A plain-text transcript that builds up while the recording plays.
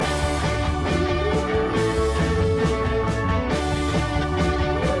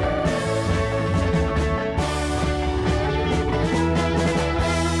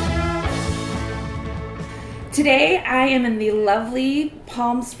Today I am in the lovely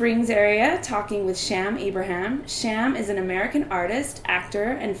Palm Springs area talking with Sham Ibrahim. Sham is an American artist, actor,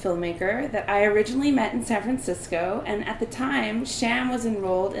 and filmmaker that I originally met in San Francisco, and at the time Sham was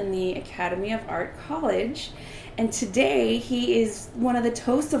enrolled in the Academy of Art College. And today he is one of the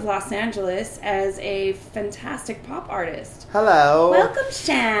toasts of Los Angeles as a fantastic pop artist. Hello. Welcome,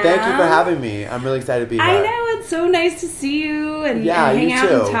 Sham. Thank you for having me. I'm really excited to be here. I know, it's so nice to see you and hang out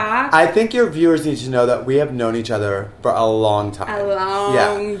and talk. I think your viewers need to know that we have known each other for a long time. A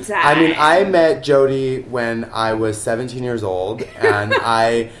long time. I mean, I met Jody when I was 17 years old, and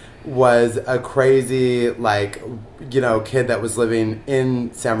I was a crazy, kid that was living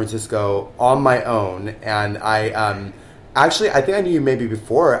in San Francisco on my own. And I think I knew you maybe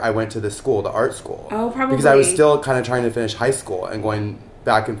before I went to the school, the art school. Oh, probably. Because I was still kind of trying to finish high school and going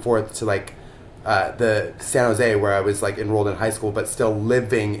back and forth to, the San Jose, where I was, enrolled in high school, but still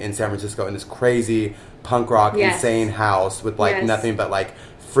living in San Francisco in this crazy punk rock, insane house with, nothing but,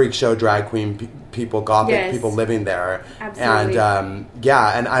 freak show drag queen people, gothic people living there. Absolutely. And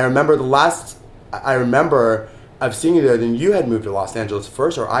and I remember of seeing you there. Then you had moved to Los Angeles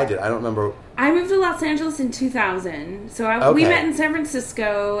first, or I did. I don't remember. I moved to Los Angeles in 2000. So we met in San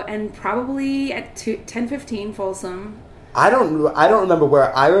Francisco, and probably at 1015 Folsom. I don't remember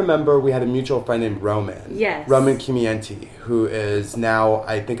where. I remember we had a mutual friend named Roman. Yes. Roman Kimienti, who is now,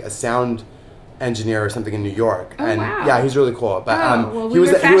 I think, a sound engineer or something in New York. Oh, and wow. yeah, he's really cool. But we were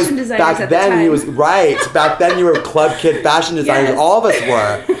fashion designers back at then the time. he was right. Back then you were club kid fashion designers. Yes. All of us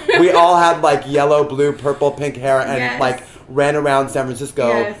were. We all had yellow, blue, purple, pink hair and ran around San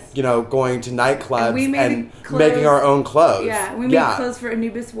Francisco, going to nightclubs and making our own clothes. Yeah, we made clothes for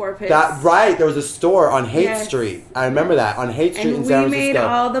Anubis War Pigs. There was a store on Haight Street. I remember that, on Haight Street in San Francisco. And we made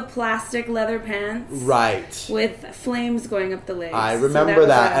all the plastic leather pants. Right. With flames going up the legs. I remember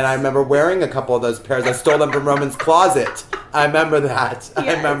that, and I remember wearing a couple of those pairs. I stole them from Roman's closet. I remember that. Yes.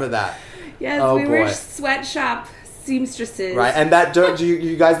 I remember that. Yes, we were sweatshop seamstresses. Right, and that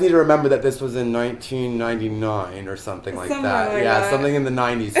you guys need to remember that this was in 1999 or something like that. Something in the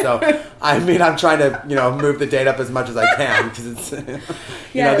 90s. So, I mean, I'm trying to, move the date up as much as I can, because it's,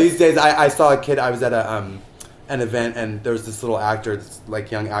 these days, I saw a kid, I was at an event, and there was this little actor, this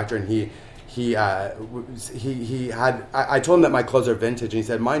young actor, and he had, I told him that my clothes are vintage, and he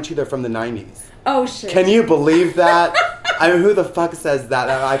said, mine too, they're from the 90s. Oh, shit. Can you believe that? I mean, who the fuck says that?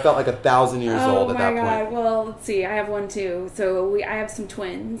 I felt like 1,000 years old at that point. Oh, my God. Well, let's see. I have one, too. So I have some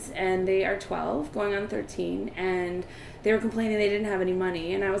twins, and they are 12, going on 13, and they were complaining they didn't have any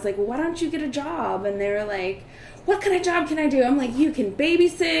money. And I was like, well, why don't you get a job? And they were like, what kind of job can I do? I'm like, you can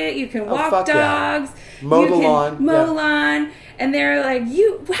babysit, you can walk dogs, mow the lawn. And they're like, how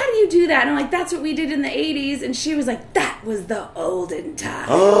do you do that? And I'm like, that's what we did in the 80s. And she was like, that was the olden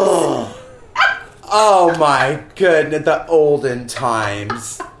times. Oh my goodness, the olden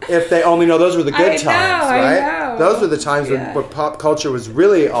times. If they only know those were the good times, right? I know. Those were the times when pop culture was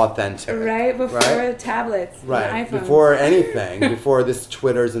really authentic. Right, before the tablets, right, and the iPhones. Before anything, before this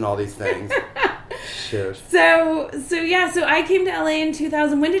Twitters and all these things. Shoot. So I came to LA in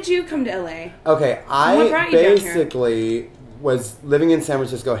 2000. When did you come to LA? Okay, I basically was living in San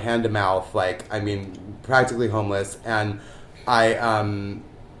Francisco hand to mouth, practically homeless, and I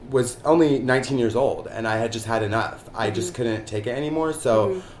was only 19 years old, and I had just had enough. I just couldn't take it anymore,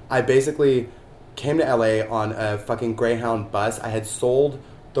 so I basically came to LA on a fucking Greyhound bus. I had sold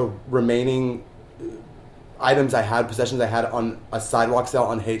the remaining possessions I had on a sidewalk sale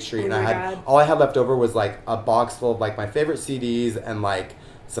on Haight Street, all I had left over was a box full of my favorite CDs and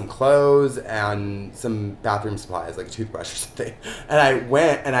some clothes and some bathroom supplies, like a toothbrush or something. And I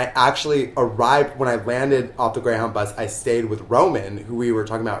went, and I actually arrived, when I landed off the Greyhound bus, I stayed with Roman, who we were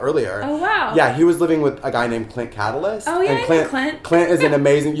talking about earlier. Oh, wow. Yeah, he was living with a guy named Clint Catalyst. Oh, yeah, and Clint. Clint is an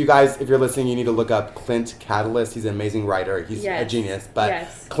amazing, you guys, if you're listening, you need to look up Clint Catalyst. He's an amazing writer. He's a genius. But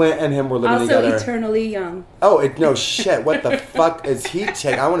Clint and him were living together. Also eternally young. Oh, no shit. What the fuck is he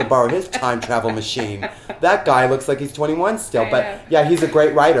taking? I want to borrow his time travel machine. That guy looks like he's 21 still. But yeah, he's a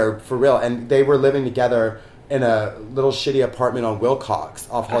great writer, for real. And they were living together in a little shitty apartment on Wilcox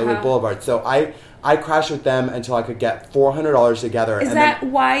off Hollywood Boulevard. So I crashed with them until I could get $400 together. Is that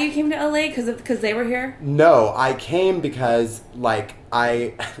why you came to LA? Because they were here? No, I came because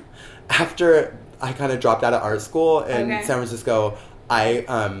after I kind of dropped out of art school in San Francisco,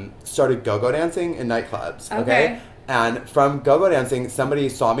 I started go-go dancing in nightclubs. Okay. And from go-go dancing, somebody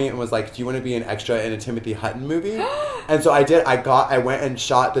saw me and was like, do you want to be an extra in a Timothy Hutton movie? And so I did. I went and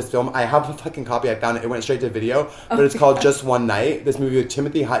shot this film. I have a fucking copy. I found it. It went straight to video. But it's called Just One Night. This movie with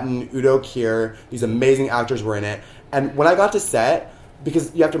Timothy Hutton, Udo Kier. These amazing actors were in it. And when I got to set,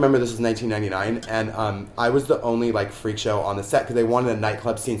 because you have to remember this was 1999, and I was the only like freak show on the set because they wanted a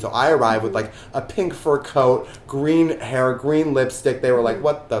nightclub scene. So I arrived with like a pink fur coat, green hair, green lipstick. They were like,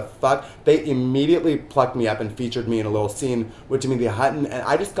 "What the fuck?" They immediately plucked me up and featured me in a little scene with Timothy Hutton, and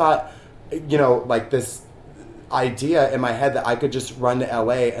I just got, like this idea in my head that I could just run to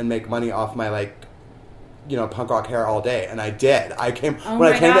LA and make money off my like, punk rock hair all day, and I did. When I came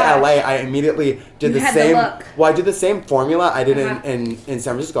to LA, I immediately did the same. Well, I did the same formula I did in San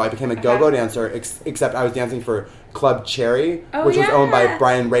Francisco. I became a go-go dancer, except I was dancing for Club Cherry, which was owned by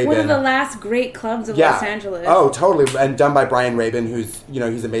Brian Rabin. One of the last great clubs of Los Angeles. Oh, totally, and done by Brian Rabin, who's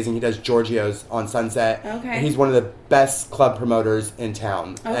he's amazing. He does Giorgio's on Sunset. Okay, he's one of the best club promoters in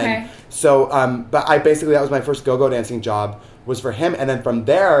town. Okay, and so but I basically, that was my first go-go dancing job, was for him, and then from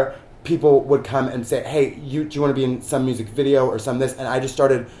there, people would come and say, "Hey, do you want to be in some music video or some this?" And I just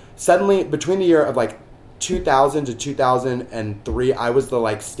started, suddenly, between the year of like 2000 to 2003, I was the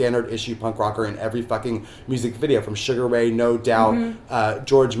like standard issue punk rocker in every fucking music video, from Sugar Ray, No Doubt,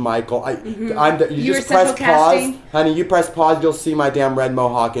 George Michael. You just press pause, honey. You press pause, you'll see my damn red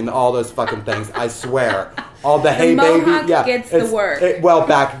mohawk and all those fucking things. I swear, all the hey baby, gets the work. Well,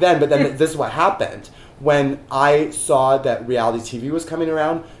 back then, but then this is what happened. When I saw that reality TV was coming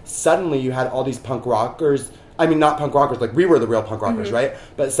around, suddenly you had all these punk rockers. I mean, not punk rockers, like we were the real punk rockers, right?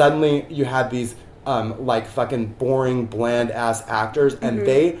 But suddenly you had these like fucking boring, bland ass actors, and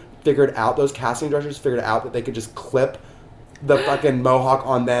they figured out, those casting directors figured out that they could just clip the fucking mohawk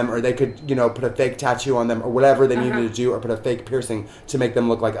on them, or they could, put a fake tattoo on them, or whatever they needed to do, or put a fake piercing to make them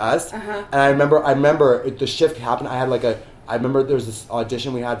look like us. And I remember the shift happened. I remember there was this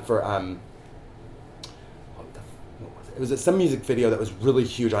audition we had for it was some music video that was really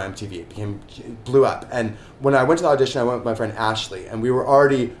huge on MTV. It blew up. And when I went to the audition, I went with my friend Ashley, and we were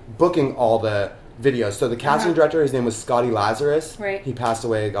already booking all the videos. So the casting director, his name was Scotty Lazarus. Right. He passed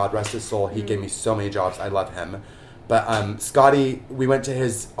away, God rest his soul. He gave me so many jobs. I love him. But Scotty, we went to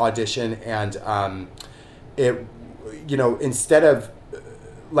his audition, and it, instead of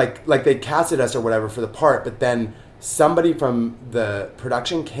like they casted us or whatever for the part, but then somebody from the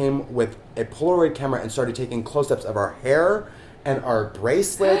production came with a Polaroid camera and started taking close-ups of our hair and our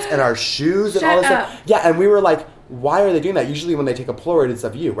bracelets and our shoes and all this stuff. Yeah, and we were like, why are they doing that? Usually when they take a Polaroid, it's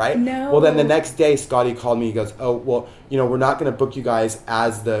of you, right? No. Well, then the next day, Scotty called me. He goes, "Oh, well, we're not going to book you guys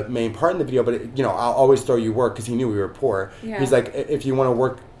as the main part in the video, but, I'll always throw you work," because he knew we were poor. Yeah. He's like, "If you want to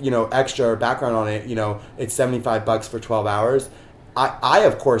work, extra or background on it, it's $75 for 12 hours. I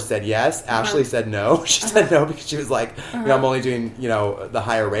of course said yes. Ashley said no. She said no because she was like, I'm only doing, the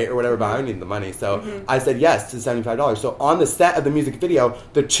higher rate or whatever, but I need the money. So I said yes to $75. So on the set of the music video,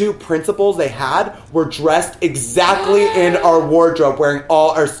 the two principals they had were dressed exactly in our wardrobe, wearing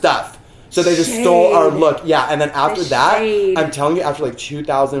all our stuff. So they just stole our look. Yeah, and then after that, I'm telling you, after like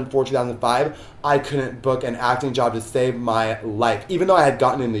 2004, 2005, I couldn't book an acting job to save my life. Even though I had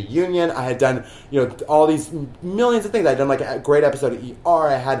gotten in the union, I had done, all these millions of things. I had done like a great episode of ER.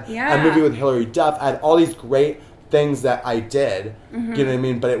 I had a movie with Hilary Duff. I had all these great things that I did. You know what I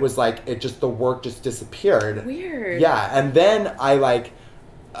mean? But it was like, the work just disappeared. Weird. Yeah, and then I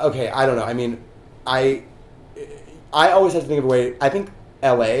I don't know. I mean, I always have to think of a way. I think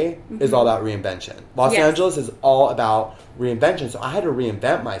LA is all about reinvention. Los Angeles is all about reinvention. So I had to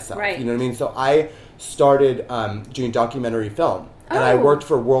reinvent myself. Right. You know what I mean? So I started doing documentary film. And I worked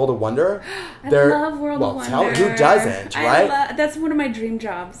for World of Wonder. I love World of Wonder. Who doesn't, right? That's one of my dream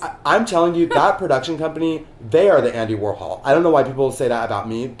jobs. I'm telling you, that production company, they are the Andy Warhol. I don't know why people say that about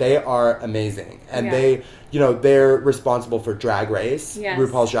me. They are amazing. And they, they're responsible for Drag Race,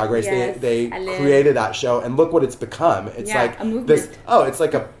 RuPaul's Drag Race. Yes. They created that show, and look what it's become. It's like a movement. It's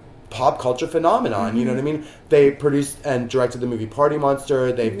like a pop culture phenomenon. You know what I mean? They produced and directed the movie Party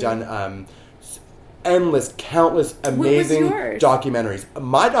Monster. They've done endless, countless, amazing documentaries.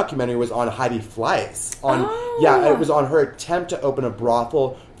 My documentary was on Heidi Fleiss. It was on her attempt to open a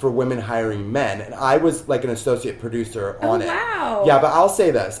brothel for women hiring men, and I was like an associate producer on it. Wow. Yeah, but I'll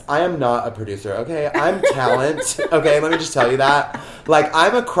say this: I am not a producer. Okay, I'm talent. Okay, let me just tell you that. Like,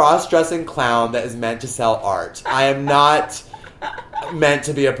 I'm a cross-dressing clown that is meant to sell art. I am not meant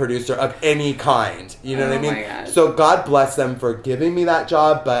to be a producer of any kind. You know what I mean? My gosh. So God bless them for giving me that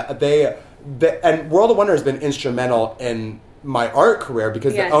job, but and World of Wonder has been instrumental in my art career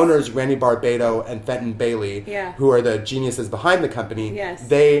because the owners, Randy Barbato and Fenton Bailey, who are the geniuses behind the company,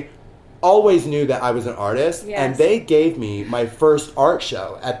 they always knew that I was an artist, and they gave me my first art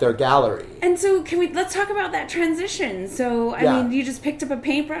show at their gallery. And so let's talk about that transition. So, I mean, you just picked up a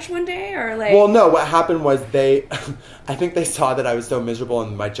paintbrush one day, or like... Well, no, what happened was I think they saw that I was so miserable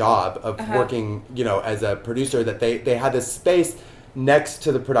in my job of working, as a producer, that they had this space next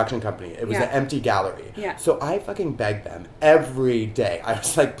to the production company. It was an empty gallery. Yeah. So I fucking begged them every day. I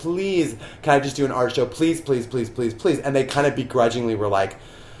was like, please, can I just do an art show? Please, please, please, please, please. And they kind of begrudgingly were like,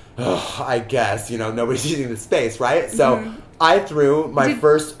 oh, I guess, nobody's using the space, right? So I threw my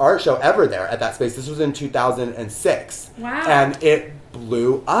first art show ever there at that space. This was in 2006. Wow. And it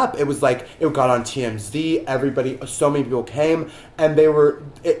blew up. It was like, it got on TMZ. So many people came, and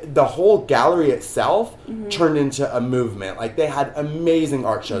the whole gallery itself turned into a movement. Like, they had amazing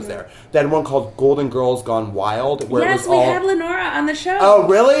art shows there. They had one called Golden Girls Gone Wild, where it was we had Lenora on the show. Oh,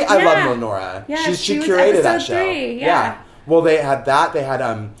 really? I love Lenora. Yeah, she curated that show. 3, yeah. Well, they had that. They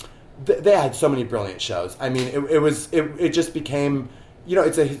had they had so many brilliant shows. I mean, it just became,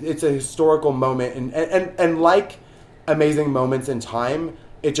 it's a historical moment, and like amazing moments in time,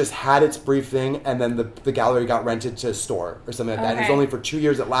 it just had its brief thing, and then the gallery got rented to a store or something like that. And it was only for 2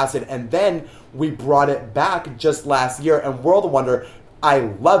 years it lasted, and then we brought it back just last year. And World of Wonder, I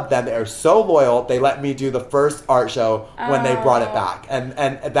love them. They are so loyal. They let me do the first art show when they brought it back. And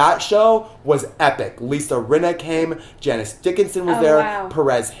that show was epic. Lisa Rinna came. Janice Dickinson was there. Wow.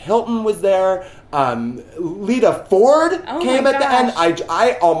 Perez Hilton was there. Lita Ford came at the end.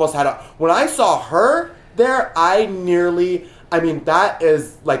 I almost had when I saw her there, that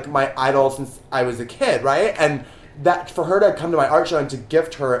is like my idol since I was a kid, right? And that for her to come to my art show and to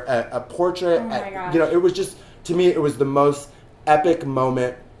gift her a portrait, it was just, to me, it was the most epic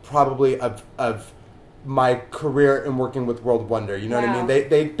moment probably of my career in working with World Wonder. You know what I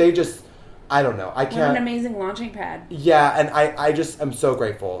mean? They just, I don't know. I can't. What an amazing launching pad. Yeah, and I just am so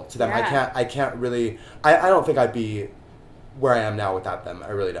grateful to them. Yeah. I can't really, I don't think I'd be where I am now without them.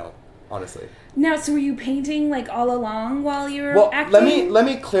 I really don't, honestly. Now, so were you painting like all along while you were acting? Let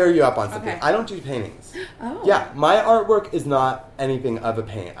me clear you up on something. Okay. I don't do paintings. Oh. Yeah, my artwork is not anything of a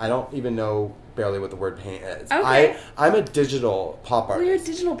paint. I don't even know barely what the word paint is. Okay. I'm a digital pop artist. Well, you're a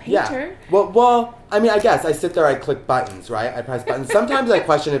digital painter. Yeah. Well, I mean, I guess I sit there, I click buttons, right? I press buttons. Sometimes I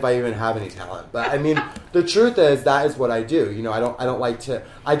question if I even have any talent, but I mean, the truth is that is what I do. I don't like to.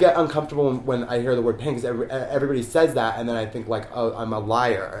 I get uncomfortable when I hear the word paint because everybody says that, and then I think like, oh, I'm a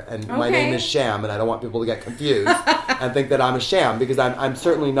liar, and my name is Sham, and I don't want people to get confused and think that I'm a sham because I'm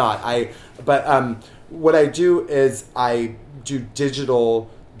certainly not. But what I do is I do digital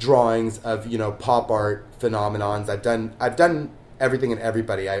drawings of pop art phenomenons. I've done everything and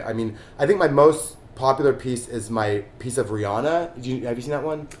everybody. I mean, I think my most popular piece is my piece of Rhianna. Have you seen that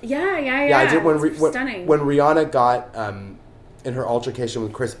one? Yeah. Yeah, I did stunning. When Rhianna got in her altercation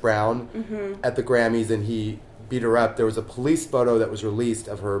with Chris Brown at the Grammys and he beat her up. There was a police photo that was released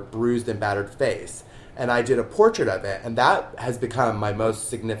of her bruised and battered face, and I did a portrait of it, and that has become my most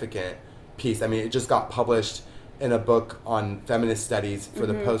significant piece. I mean, it just got published in a book on feminist studies for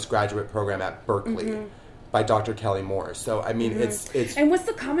the postgraduate program at Berkeley by Dr. Kelly Moore. So, I mean, it's... And what's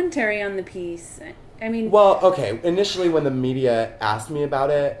the commentary on the piece? I mean... Well, okay. Initially, when the media asked me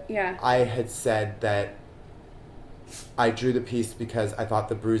about it, yeah. I had said that I drew the piece because I thought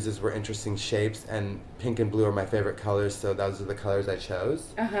the bruises were interesting shapes, and pink and blue are my favorite colors, so those are the colors I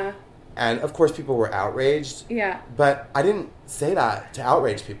chose. Uh-huh. And, of course, people were outraged. Yeah. But I didn't say that to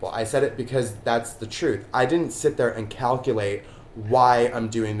outrage people. I said it because that's the truth. I didn't sit there and calculate why I'm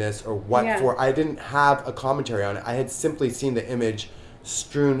doing this or what for. I didn't have a commentary on it. I had simply seen the image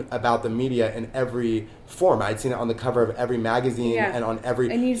strewn about the media in every form. I'd seen it on the cover of every magazine and on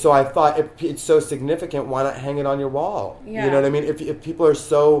every... So I thought, if it's so significant, why not hang it on your wall? Yeah. You know what I mean? If people are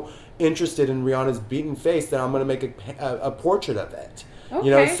so interested in Rihanna's beaten face, then I'm going to make a portrait of it.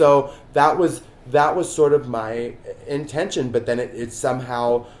 Okay. So that was sort of my intention, but then it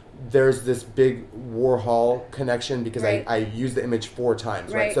somehow there's this big Warhol connection because I used the image 4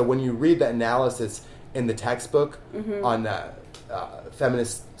 times, right? So when you read the analysis in the textbook on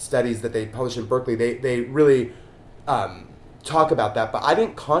feminist studies that they published in Berkeley, they really talk about that, but I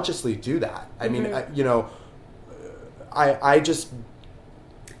didn't consciously do that. I mean, I just...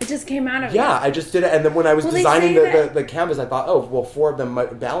 It just came out of Yeah, I just did it. And then when I was designing the canvas, I thought, oh, well, 4 of them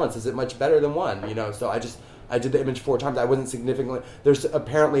balances it much better than 1, So I did the image 4 times. I wasn't significantly... There's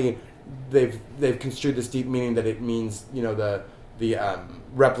apparently... They've construed this deep meaning that it means, the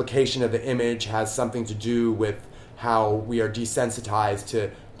replication of the image has something to do with how we are desensitized to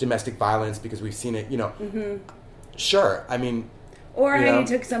domestic violence because we've seen it, Sure, I mean... Or how you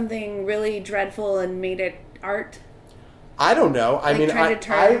took something really dreadful and made it art... I don't know. I mean,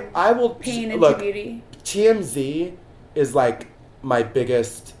 I will pain into look, beauty. TMZ is like my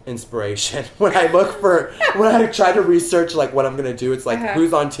biggest inspiration when I try to research like what I'm going to do. It's like,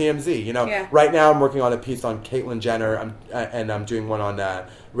 who's on TMZ, you know? Yeah. Right now I'm working on a piece on Caitlyn Jenner, and I'm doing one on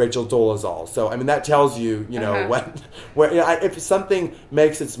Rachel Dolezal. So, I mean, that tells you, you know, if something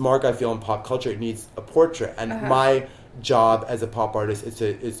makes its mark, I feel, in pop culture, it needs a portrait. And my job as a pop artist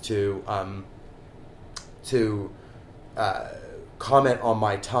is to comment on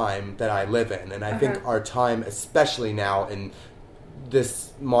my time that I live in. And I think our time, especially now in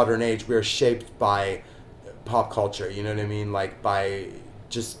this modern age, we are shaped by pop culture, you know what I mean? Like, by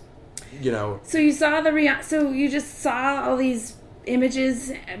just, you know. So you saw so you just saw all these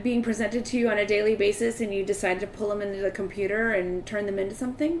images being presented to you on a daily basis, and you decided to pull them into the computer and turn them into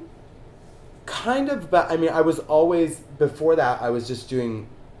something? Kind of, but I mean, I was always, before that, I was just doing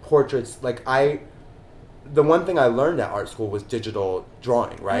portraits. Like, the one thing I learned at art school was digital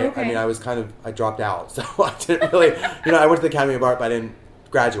drawing, right? Okay. I mean, I dropped out, so I didn't really, you know, I went to the Academy of Art, but I didn't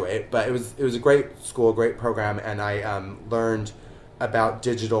graduate. But it was a great school, great program, and I learned about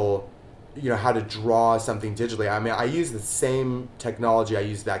digital, you know, how to draw something digitally. I mean, I use the same technology I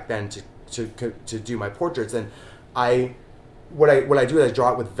used back then to do my portraits, and what I do is I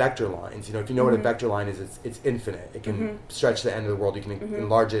draw it with vector lines. You know, if you know what a vector line is, it's infinite. It can stretch to the end of the world. You can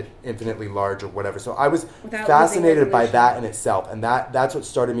enlarge it infinitely large or whatever. So I was fascinated by that in itself, and that's what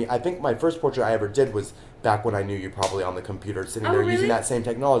started me. I think my first portrait I ever did was back when I knew you, probably on the computer, sitting there using that same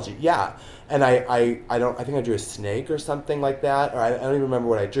technology. Yeah, and I think I drew a snake or something like that, or I don't even remember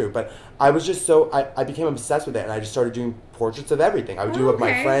what I drew. But I was just I became obsessed with it, and I just started doing portraits of everything. I would do with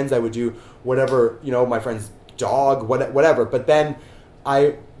my friends. I would do whatever, you know, my friends' dog, whatever. But then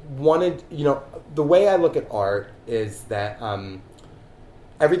I wanted, you know, the way I look at art is that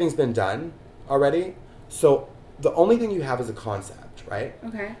everything's been done already. So the only thing you have is a concept, right?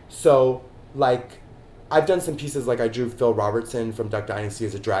 Okay. So, like, I've done some pieces, like I drew Phil Robertson from Duck Dynasty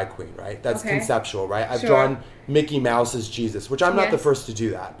as a drag queen, right? That's conceptual, right? I've drawn Mickey Mouse as Jesus, which I'm not the first to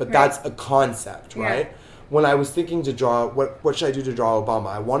do that, but that's a concept, right? When I was thinking to draw, what should I do to draw Obama?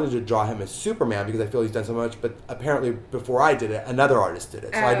 I wanted to draw him as Superman because I feel he's done so much, but apparently before I did it, another artist did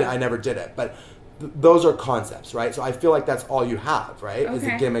it, so I never did it. But those are concepts, right? So I feel like that's all you have, right? Is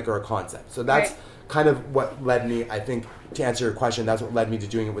a gimmick or a concept. So that's kind of what led me, I think, to answer your question, that's what led me to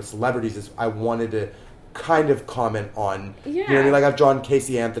doing it with celebrities, is I wanted to kind of comment on, you know what I mean? Like, I've drawn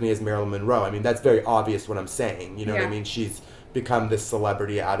Casey Anthony as Marilyn Monroe. I mean, that's very obvious what I'm saying, you know what I mean? She's become this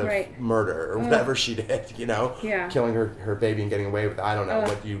celebrity out of murder or whatever she did, you know, killing her baby and getting away with it. I don't know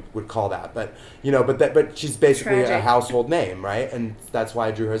what you would call that, but you know, but she's basically a household name, right? And that's why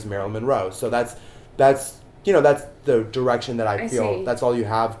I drew her as Marilyn Monroe. So that's you know, that's the direction that I feel that's all you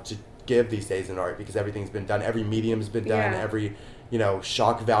have to give these days in art, because everything's been done, every medium's been done, every, you know,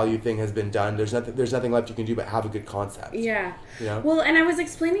 shock value thing has been done. There's nothing left you can do but have a good concept. Yeah. You know? Well, and I was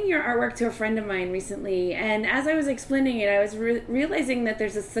explaining your artwork to a friend of mine recently, and as I was explaining it, I was realizing that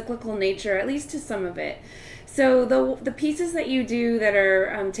there's a cyclical nature, at least to some of it. So the pieces that you do that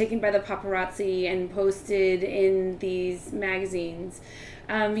are taken by the paparazzi and posted in these magazines,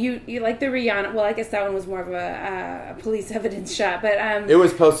 you like the Rhianna. Well, I guess that one was more of a police evidence shot, but it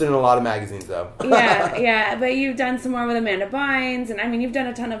was posted in a lot of magazines, though. yeah. But you've done some more with Amanda Bynes, and I mean, you've done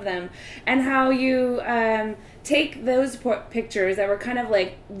a ton of them. And how you take those pictures that were kind of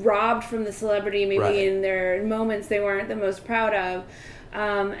like robbed from the celebrity, maybe in their moments they weren't the most proud of,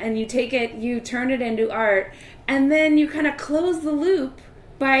 and you take it, you turn it into art, and then you kind of close the loop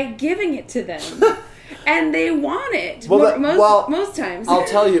by giving it to them. And they want it. Most times. I'll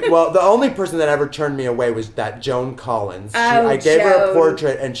tell you. Well, the only person that ever turned me away was that Joan Collins. I gave her a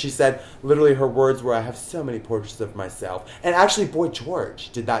portrait, and she said, literally, her words were, "I have so many portraits of myself." And actually, Boy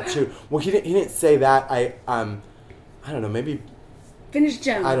George did that too. Well, he didn't say that. I don't know. Maybe. Finish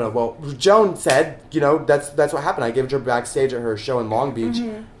Joan. I don't know. Well, Joan said, you know, that's what happened. I gave it to her backstage at her show in Long Beach,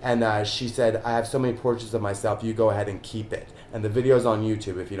 and she said, "I have so many portraits of myself. You go ahead and keep it." And the video's on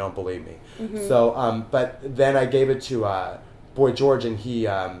YouTube if you don't believe me. So, but then I gave it to Boy George, and he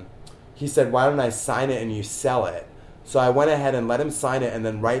said, "Why don't I sign it and you sell it?" So I went ahead and let him sign it, and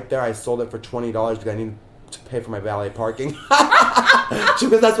then right there I sold it for $20 because I needed to pay for my valet parking.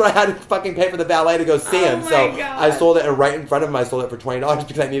 Because that's what I had to fucking pay for the valet to go see him. So God. I sold it, and right in front of him I sold it for $20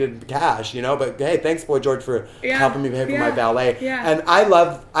 because I needed cash, you know. But hey, thanks, Boy George, for helping me pay for my valet. And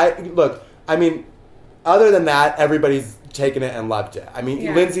I mean, other than that, everybody's taken it and loved it. I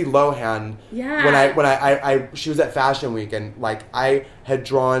mean, Lindsay Lohan, when she was at Fashion Week, and like I had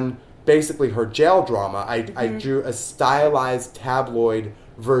drawn basically her jail drama. I drew a stylized tabloid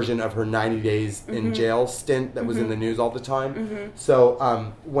version of her 90 days in jail stint that was in the news all the time.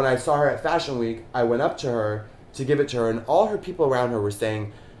 So when I saw her at Fashion Week, I went up to her to give it to her, and all her people around her were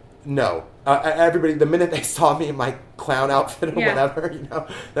saying no. Everybody, the minute they saw me in my clown outfit or whatever,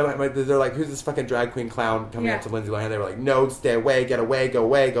 they're like, who's this fucking drag queen clown coming up to Lindsay Lohan? They were like, no, stay away, get away, go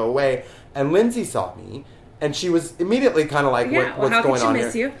away, go away. And Lindsay saw me, and she was immediately kind of like, what's going on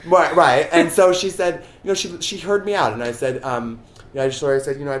here? You? Right. And so she said, she heard me out, and I said, I just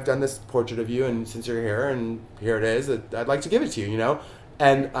said, I've done this portrait of you, and since you're here, and here it is, I'd like to give it to you,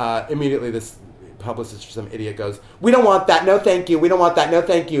 And immediately this publicist or some idiot goes, we don't want that, no thank you, we don't want that, no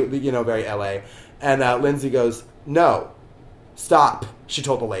thank you, very LA. And Lindsay goes, no, stop, she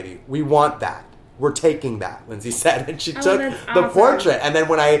told the lady, we want that. We're taking that, Lindsay said, and she took the portrait. And then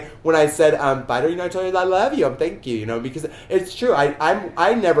when I said, bye, I told her I love you, thank you, because it's true.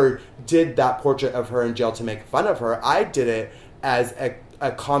 I never did that portrait of her in jail to make fun of her. I did it as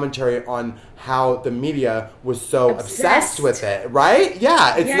a commentary on how the media was so obsessed with it, right?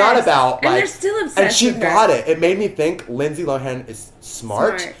 Yeah, it's not about and they're still obsessed. And she got it. It made me think Lindsay Lohan is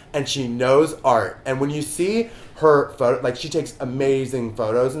smart and she knows art. And when you see her photo, she takes amazing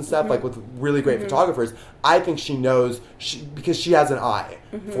photos and stuff, with really great photographers. I think she knows because she has an eye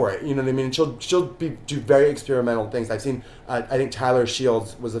for it. You know what I mean? And she'll do very experimental things. I've seen. I think Tyler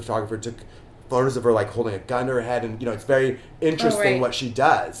Shields was a photographer. Took photos of her holding a gun to her head, and it's very interesting what she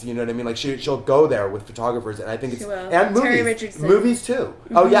does. You know what I mean? She'll go there with photographers, and I think it's and movies too.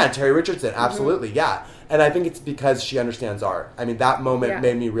 Oh yeah, and Terry Richardson, absolutely, yeah. And I think it's because she understands art. I mean, that moment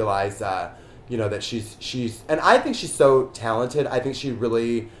made me realize, that she's, and I think she's so talented. I think she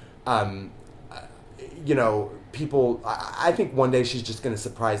really, people. I think one day she's just going to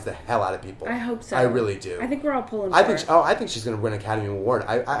surprise the hell out of people. I hope so. I really do. I think we're all pulling for her. I think she's going to win an Academy Award.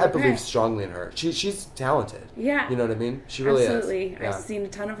 I believe strongly in her. She's talented. Yeah. You know what I mean? She really is. Absolutely. I've seen a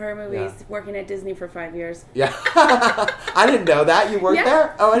ton of her movies, working at Disney for 5 years. Yeah. I didn't know that. You worked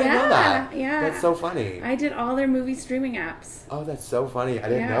there? Oh, I didn't know that. Yeah. That's so funny. I did all their movie streaming apps. Oh, that's so funny. I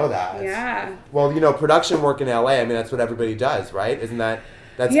didn't know that. Yeah. Well, production work in LA, I mean, that's what everybody does, right? Isn't that...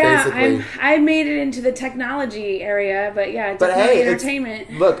 That's basically... I made it into the technology area, but definitely entertainment.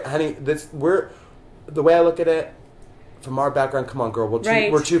 Look, honey, the way I look at it, from our background, come on, girl,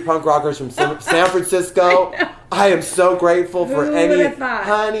 we're two punk rockers from San Francisco. I am so grateful for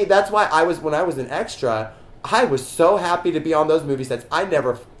honey. That's why when I was an extra, I was so happy to be on those movie sets. I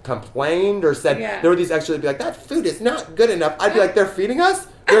never complained or said there were these extras that would be like, that food is not good enough. I'd be like, they're feeding us?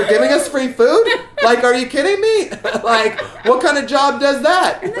 They're giving us free food? Are you kidding me? What kind of job does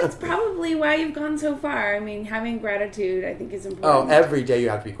that? And that's probably why you've gone so far. I mean, having gratitude, I think, is important. Oh, every day you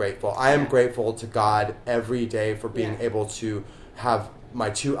have to be grateful. I am grateful to God every day for being able to have my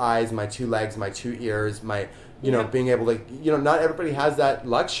two eyes, my two legs, my two ears, being able to, not everybody has that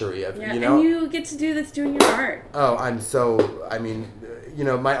luxury of, and you get to do this doing your art. Oh, my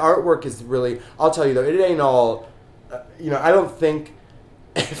artwork is really, I'll tell you though, it ain't all, I don't think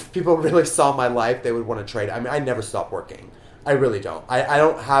if people really saw my life, they would want to trade. I mean, I never stop working. I really don't. I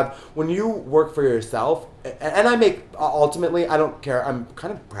don't have, when you work for yourself, and I make, ultimately, I don't care, I'm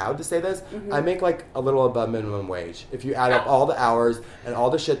kind of proud to say this, I make a little above minimum wage. If you add up all the hours and all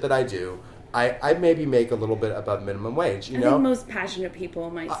the shit that I do, I maybe make a little bit above minimum wage, I think most passionate people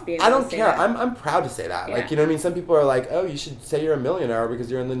might be able I don't to say care. that. I'm proud to say that. You know what I mean? Some people are like, oh, you should say you're a millionaire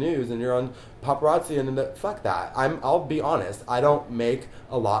because you're in the news and you're on paparazzi and fuck that. I'll be honest. I don't make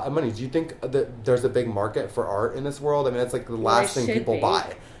a lot of money. Do you think that there's a big market for art in this world? I mean, that's the last thing people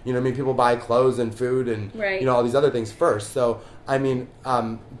buy. You know what I mean? People buy clothes and food and all these other things first. So, I mean,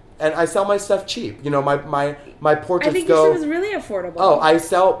 and I sell my stuff cheap. My portraits I think your stuff is really affordable. Oh, I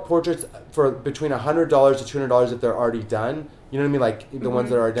sell portraits for between $100 to $200 if they're already done. You know what I mean? The ones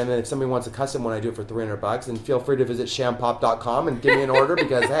that are done. And if somebody wants a custom one, I do it for $300. And feel free to visit shampop.com and give me an order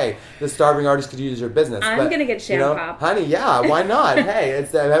because, hey, this starving artist could use your business. I'm going to get Shampop. Honey, yeah, why not? Hey,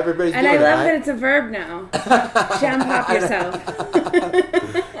 it's everybody's and doing it. And I love that it's a verb now. Shampop yourself.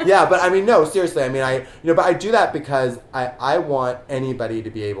 Yeah, but I mean, no, seriously. I mean, but I do that because I want anybody to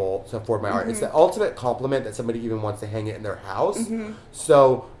be able to afford my art. It's the ultimate compliment that somebody even wants to hang it in their house.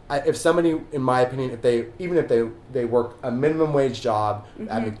 So if somebody, in my opinion, if they work a minimum wage job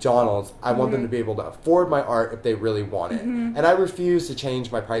at McDonald's, I want them to be able to afford my art if they really want it. And I refuse to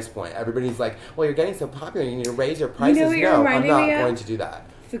change my price point. Everybody's like, well, you're getting so popular, you need to raise your prices. No, I'm not going to do that.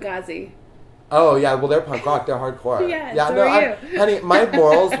 Fugazi. Oh, yeah, well, they're punk rock. They're hardcore. Honey, my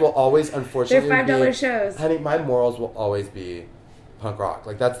morals will always, unfortunately, they're $5 shows. Honey, my morals will always be punk rock.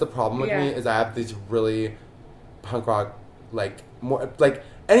 That's the problem with me, is I have these really punk rock,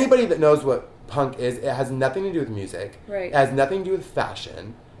 anybody that knows what punk is, it has nothing to do with music. Right. It has nothing to do with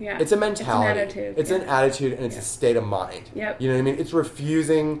fashion. Yeah. It's a mentality. It's an attitude. It's an attitude, and it's a state of mind. Yep. You know what I mean? It's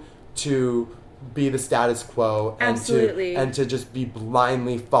refusing to be the status quo and Absolutely. to just be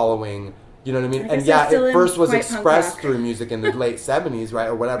blindly following. You know what I mean? I And it first was expressed through music in the late 70s, right?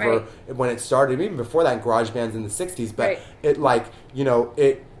 Or whatever, when it started. Even before that, garage bands in the 60s. But it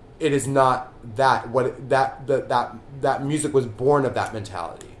is not that. That music was born of that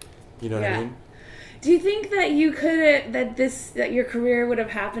mentality. You know what I mean? Do you think that you could that your career would have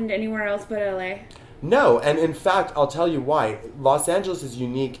happened anywhere else but LA? No, and in fact, I'll tell you why. Los Angeles is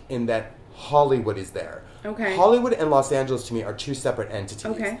unique in that Hollywood is there. Okay. Hollywood and Los Angeles to me are two separate entities.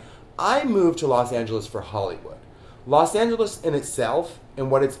 Okay. I moved to Los Angeles for Hollywood. Los Angeles in itself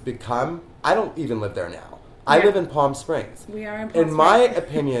and what it's become, I don't even live there now. I live in Palm Springs. We are in Palm Springs. In my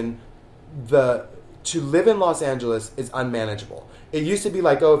opinion, to live in Los Angeles is unmanageable. It used to be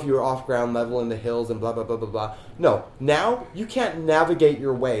like, if you were off ground level in the hills and blah, blah, blah, blah, blah. No, now you can't navigate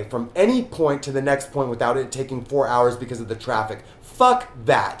your way from any point to the next point without it taking 4 hours because of the traffic. Fuck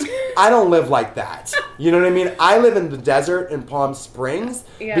that. I don't live like that. You know what I mean? I live in the desert in Palm Springs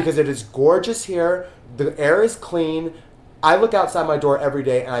because it is gorgeous here. The air is clean. I look outside my door every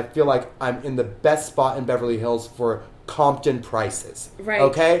day and I feel like I'm in the best spot in Beverly Hills for Compton prices. Right.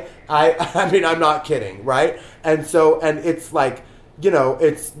 Okay? I mean, I'm not kidding, right? And it's like,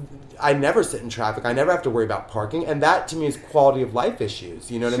 I never sit in traffic. I never have to worry about parking. And that, to me, is quality of life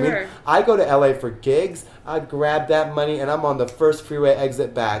issues. You know what I mean? I go to LA for gigs. I grab that money, and I'm on the first freeway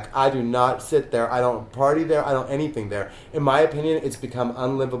exit back. I do not sit there. I don't party there. I don't anything there. In my opinion, it's become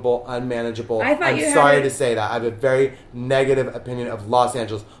unlivable, unmanageable. I'm sorry to say that. I have a very negative opinion of Los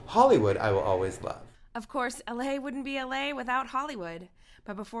Angeles. Hollywood, I will always love. Of course, LA wouldn't be LA without Hollywood.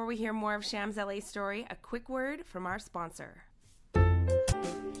 But before we hear more of Sham's LA story, a quick word from our sponsor.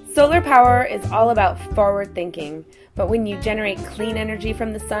 Solar power is all about forward thinking, but when you generate clean energy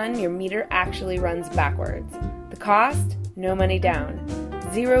from the sun, your meter actually runs backwards. The cost? No money down.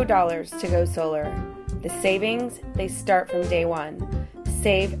 $0 to go solar. The savings? They start from day one.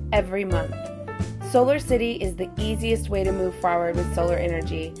 Save every month. Solar City is the easiest way to move forward with solar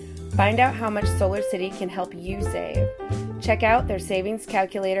energy. Find out how much Solar City can help you save. Check out their savings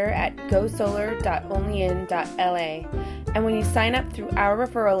calculator at gosolar.onlyin.la. And when you sign up through our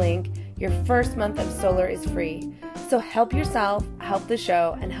referral link, your first month of solar is free. So help yourself, help the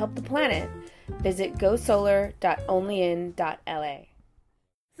show, and help the planet. Visit gosolar.onlyin.la.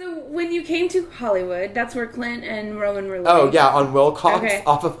 So when you came to Hollywood, that's where Clint and Rowan were living? Oh, yeah, on Wilcox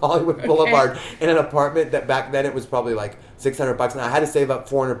off of Hollywood Boulevard in an apartment that back then it was probably like $600. And I had to save up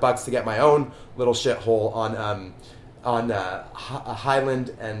 $400 to get my own little shithole on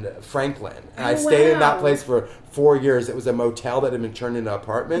Highland and Franklin. And I stayed in that place for 4 years. It was a motel that had been turned into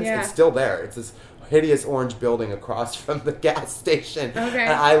apartments. It's still there. It's this hideous orange building across from the gas station.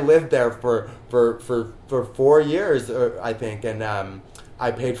 And I lived there for 4 years, I think. And I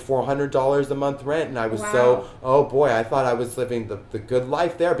paid $400 a month rent, and I was oh boy, I thought I was living the good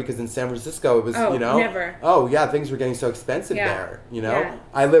life there, because in San Francisco it was, never. Oh yeah, things were getting so expensive there,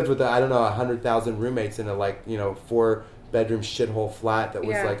 I lived with, 100,000 roommates in a 4-bedroom shithole flat that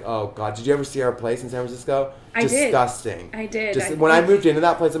was like, oh God, did you ever see our place in San Francisco? Disgusting. I did. When I moved into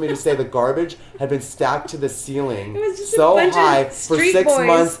that place, let me just say, the garbage had been stacked to the ceiling. It was just so a bunch high of for street 6 boys.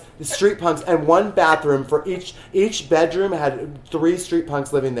 months. The street punks, and one bathroom for each bedroom had 3 street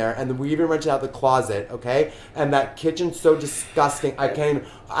punks living there, and we even rented out the closet. Okay, and that kitchen's so disgusting. I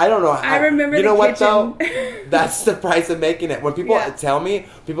don't know. I remember. You know the what kitchen. though? That's the price of making it. When people tell me,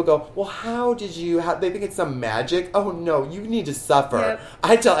 people go, "Well, how did you?" They think it's some magic. Oh no, you need to suffer. Yep.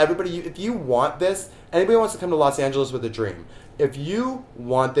 I tell everybody, if you want this. Anybody wants to come to Los Angeles with a dream. If you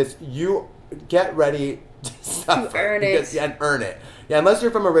want this, you get ready to suffer. To earn it. And earn it. Yeah, unless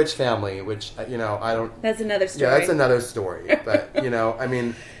you're from a rich family, which, I don't... That's another story. Yeah, that's another story. But, I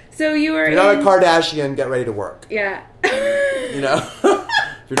mean... So you were if you're not a Kardashian, get ready to work. Yeah. If you're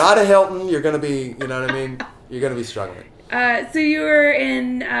not a Hilton, you're going to be, you know what I mean? You're going to be struggling. So you were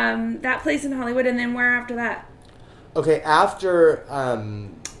in that place in Hollywood, and then where after that? Okay, after...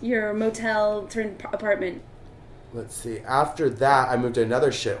 your motel turned apartment. Let's see. After that, I moved to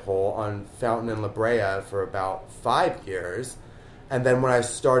another shithole on Fountain and La Brea for about 5 years. And then when I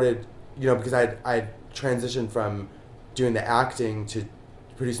started, because I transitioned from doing the acting to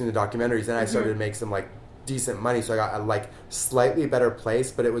producing the documentaries, and I started to make some, decent money. So I got a, slightly better place,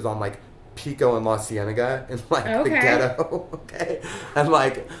 but it was on, Pico and La Cienega in like the ghetto, okay, and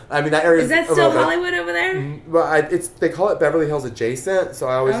like that area is that still Hollywood over there? Well, they call it Beverly Hills adjacent, so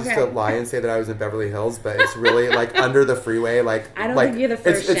I always used to lie and say that I was in Beverly Hills, but it's really like under the freeway. Like I don't think you're the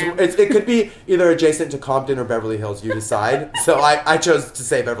first. It could be either adjacent to Compton or Beverly Hills. You decide. So I chose to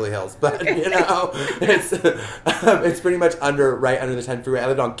say Beverly Hills, but it's pretty much right under the 10 freeway. I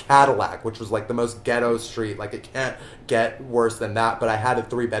lived on Cadillac, which was like the most ghetto street. Like it can't get worse than that. But I had a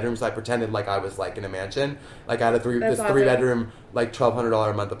 3-bedroom, so I pretended like I was like in a mansion. Like I had this 3-bedroom, like $1,200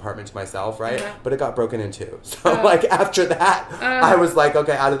 a month apartment to myself, right? Uh-huh. But it got broken into. So like after that, I was like,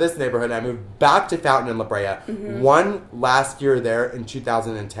 okay, out of this neighborhood. And I moved back to Fountain and La Brea. Mm-hmm. One last year there in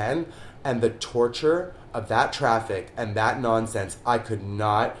 2010, and the torture of that traffic and that nonsense, I could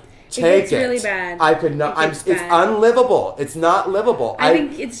not take it. Really bad. I could not. It's unlivable. It's not livable. I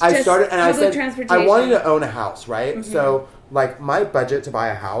think it's just public transportation. I wanted to own a house, right? Mm-hmm. So like my budget to buy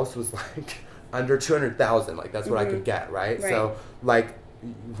a house was like under $200,000. Like that's what I could get, right? So like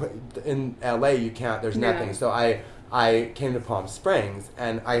in LA you can't. There's nothing. So I came to Palm Springs,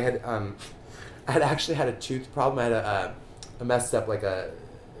 and I had actually had a tooth problem. I had a messed up like a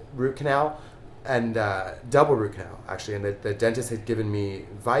root canal. And double root canal, actually. And the dentist had given me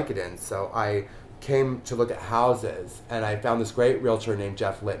Vicodin. So I came to look at houses, and I found this great realtor named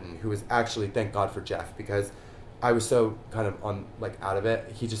Jeff Litton, who was actually, thank God for Jeff, because I was so kind of out of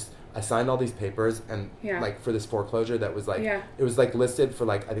it. I signed all these papers, and like for this foreclosure that was like, it was like listed for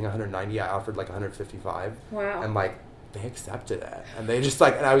like, I think 190. I offered like 155. Wow. And like, they accepted it. And they just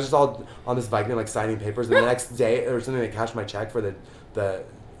like, and I was just all on this Vicodin, like signing papers. And the next day, or something, they cashed my check for the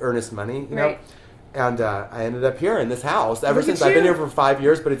earnest money, you know? And I ended up here in this house ever since. I've been here for 5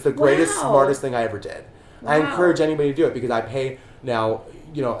 years, but it's the greatest, smartest thing I ever did. Wow. I encourage anybody to do it because I pay now,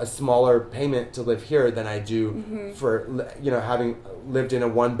 a smaller payment to live here than I do for, having lived in a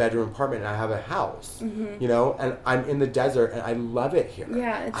 1-bedroom apartment, and I have a house, and I'm in the desert, and I love it here.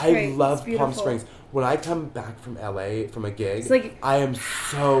 Yeah, it's great. I love Palm Springs. When I come back from LA from a gig, I am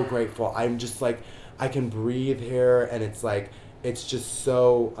so grateful. I'm just like, I can breathe here, and it's like, it's just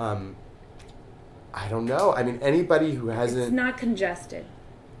so, I don't know. I mean, anybody who hasn't... It's not congested.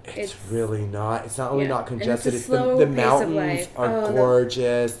 It's really not. It's not only not congested. It's the mountains are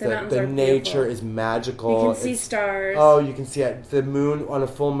gorgeous. The nature is magical. You can see stars. Oh, you can see it. The moon, on a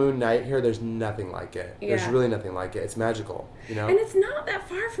full moon night here, there's nothing like it. Yeah. There's really nothing like it. It's magical, And it's not that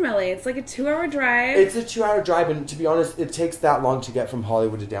far from LA. It's like a 2-hour drive. It's a 2-hour drive, and to be honest, it takes that long to get from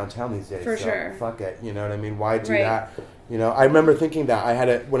Hollywood to downtown these days. For sure. Fuck it. You know what I mean? Why do that? I remember thinking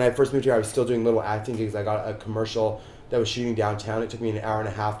that. When I first moved here, I was still doing little acting gigs. I got a commercial that was shooting downtown. It took me an hour and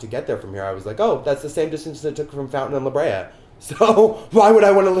a half to get there from here. I was like, oh, that's the same distance it took from Fountain and La Brea. So why would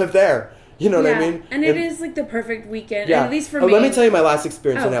I want to live there? You know what I mean? And it is like the perfect weekend, at least for me. Let me tell you my last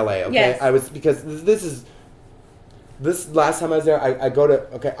experience in LA, okay? Yes. Because this last time I was there, I go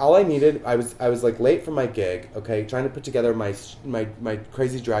to, all I needed, I was like late for my gig, okay, trying to put together my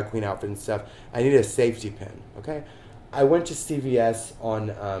crazy drag queen outfit and stuff. I needed a safety pin, okay? I went to CVS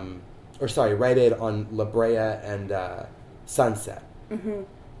on, Rite Aid on La Brea and Sunset. Mm-hmm.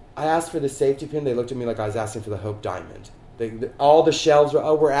 I asked for the safety pin. They looked at me like I was asking for the Hope Diamond. All the shelves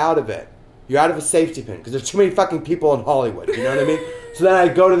were, we're out of it. You're out of a safety pin because there's too many fucking people in Hollywood. You know what I mean? So then I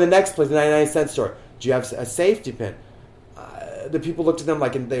go to the next place, the 99-cent store. Do you have a safety pin? The people looked at them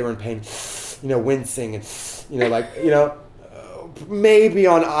like they were in pain, wincing and, maybe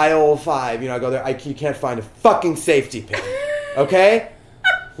on aisle 5, I go there, you can't find a fucking safety pin, okay?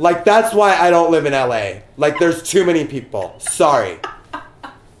 Like, that's why I don't live in LA. Like, there's too many people. Sorry.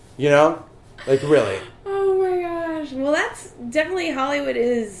 Like, really. Oh my gosh. Well, that's definitely, Hollywood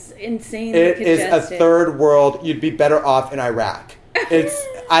is insane. It is a third world. You'd be better off in Iraq.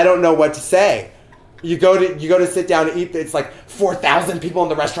 I don't know what to say. You go to sit down and eat. It's like 4,000 people in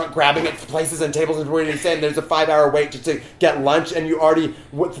the restaurant grabbing at places and tables and waiting to sit. And there's a 5-hour wait just to get lunch, and you already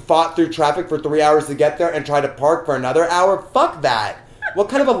fought through traffic for 3 hours to get there and try to park for another hour. Fuck that. What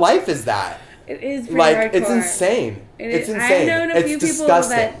kind of a life is that? It is pretty hardcore. It's insane. It's insane. I've known a few people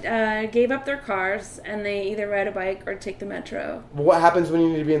that gave up their cars and they either ride a bike or take the metro. What happens when you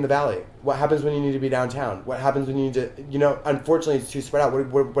need to be in the valley? What happens when you need to be downtown? What happens when you need to, unfortunately it's too spread out.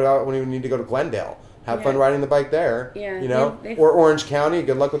 What about when you need to go to Glendale? Have fun riding the bike there. Yeah. Or Orange County.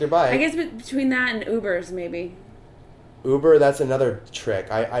 Good luck with your bike. I guess between that and Ubers, maybe. Uber, that's another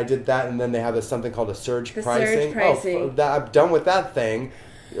trick. I did that, and then they have something called a surge pricing. Surge pricing. I'm done with that thing.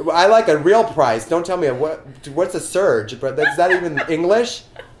 I like a real price. Don't tell me what's a surge. Is that even English?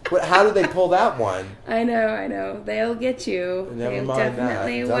 How did they pull that one? I know. They'll get you. Never mind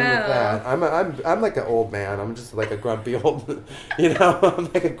definitely that. I'm like an old man. I'm just like a grumpy old,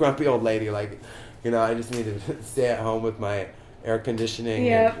 I'm like a grumpy old lady. Like, I just need to stay at home with my air conditioning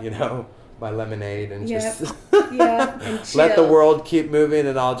and, my lemonade and just and let the world keep moving,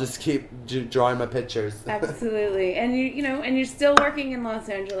 and I'll just keep drawing my pictures. Absolutely. And and you're still working in Los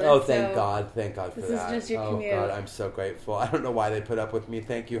Angeles. Oh, thank God for that. This is just your commute. Oh God, I'm so grateful. I don't know why they put up with me.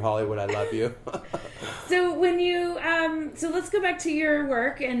 Thank you, Hollywood. I love you. So when you so let's go back to your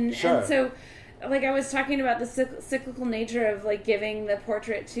work and so like I was talking about the cyclical nature of like giving the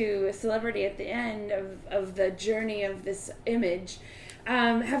portrait to a celebrity at the end of the journey of this image.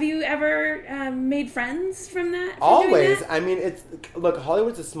 Have you ever made friends from that? Always. That? I mean, look,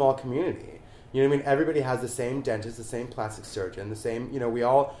 Hollywood's a small community. You know what I mean? Everybody has the same dentist, the same plastic surgeon, the same, we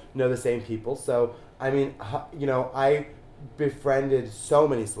all know the same people. So, I mean, I befriended so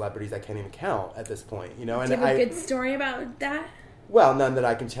many celebrities I can't even count at this point, And do you have a good story about that? Well, none that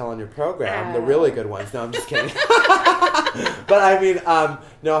I can tell on your program. The really good ones. No, I'm just kidding. But I mean,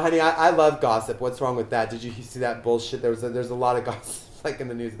 no, honey, I love gossip. What's wrong with that? Did you see that bullshit? There's a lot of gossip like in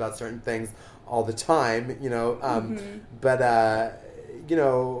the news about certain things all the time, But I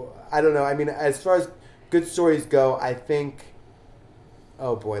don't know. I mean, as far as good stories go, I think.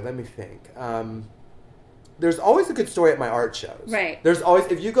 Oh boy, let me think. There's always a good story at my art shows. Right. There's always,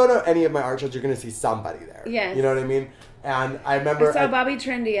 if you go to any of my art shows, you're going to see somebody there. Yes. You know what I mean? And I remember... I saw Bobby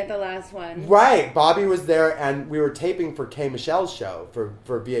Trendy at the last one. Right. Bobby was there, and we were taping for K. Michelle's show for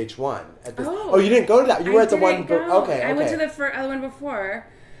VH1. At this, you didn't go to that? You were at the one... Okay. I went to the other one before.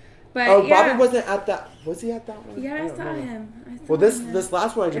 But Bobby wasn't at that... Was he at that one? Yeah, I saw him. This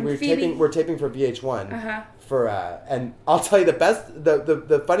last one I did, we're taping for VH1. Uh-huh. And I'll tell you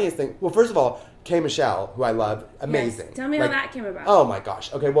the funniest thing... Well, first of all... K. Michelle, who I love, amazing. Yes. Tell me how that came about. Oh my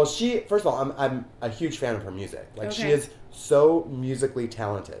gosh. Okay, well first of all, I'm a huge fan of her music. Like she is so musically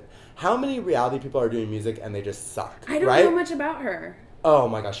talented. How many reality people are doing music and they just suck? I don't know much about her. Oh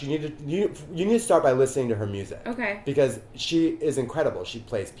my gosh, you need to start by listening to her music. Okay. Because she is incredible. She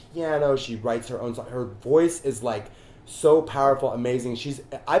plays piano, she writes her own song. Her voice is like so powerful, amazing.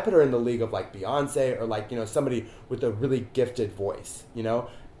 I put her in the league of like Beyonce or like, somebody with a really gifted voice,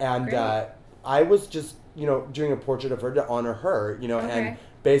 And I was just, doing a portrait of her to honor her, and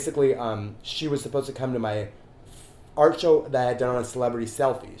basically she was supposed to come to my art show that I had done on Celebrity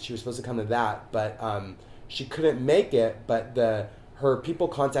Selfies. She was supposed to come to that, but she couldn't make it, but her people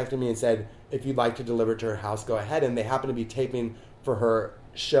contacted me and said, if you'd like to deliver it to her house, go ahead. And they happened to be taping for her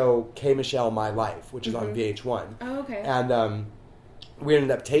show, K. Michelle, My Life, which is on VH1. Oh, okay. And we ended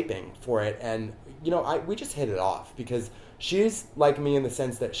up taping for it, and, we just hit it off because she's like me in the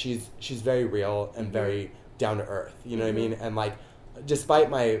sense that she's very real and very down to earth. You know what I mean? And like,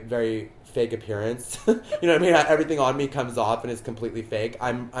 despite my very fake appearance, you know what I mean? Everything on me comes off and is completely fake.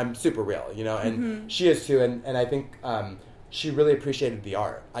 I'm super real, and she is too. And I think she really appreciated the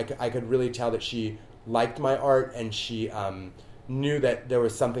art. I could really tell that she liked my art, and she knew that there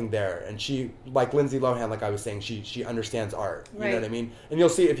was something there. And she, like Lindsay Lohan, like I was saying, she understands art. You know what I mean? And you'll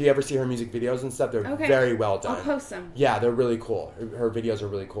see, if you ever see her music videos and stuff, they're very well done. I'll post them. Yeah, they're really cool. Her videos are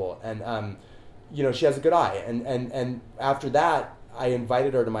really cool. And, she has a good eye. And after that, I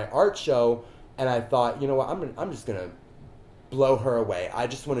invited her to my art show, and I thought, you know what, I'm just going to blow her away. I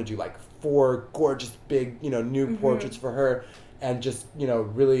just want to do like 4 gorgeous big, new portraits for her, and just,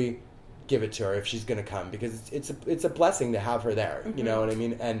 really give it to her if she's going to come, because it's a blessing to have her there. You know what I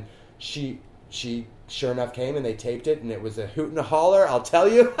mean? And she sure enough came, and they taped it, and it was a hoot and a holler, I'll tell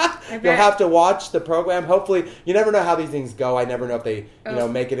you. You'll have to watch the program. Hopefully, you never know how these things go. I never know if they,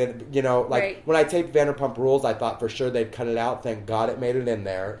 make it in, when I taped Vanderpump Rules, I thought for sure they'd cut it out. Thank God it made it in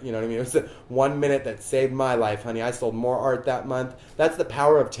there. You know what I mean? It was the 1 minute that saved my life, honey. I sold more art that month. That's the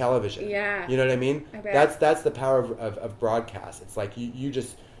power of television. Yeah. You know what I mean? That's the power of broadcast. It's like you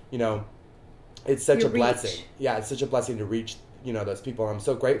just, it's such a blessing. Yeah, it's such a blessing to reach, those people. I'm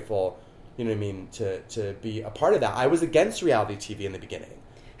so grateful, you know what I mean, to be a part of that. I was against reality TV in the beginning.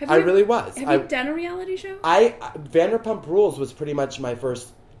 I really was. Have you done a reality show? Vanderpump Rules was pretty much my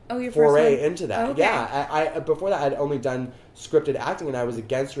first foray into that. Oh, okay. Yeah, I before that I'd only done scripted acting, and I was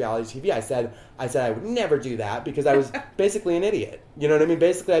against reality TV. I said I would never do that because I was basically an idiot. You know what I mean?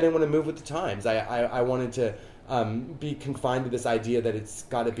 Basically, I didn't want to move with the times. I wanted to be confined to this idea that it's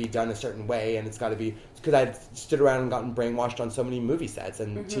got to be done a certain way, and it's got to be, because I stood around and gotten brainwashed on so many movie sets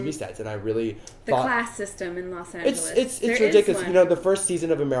and TV sets, and I really thought... The class system in Los Angeles. It's ridiculous. You know, the first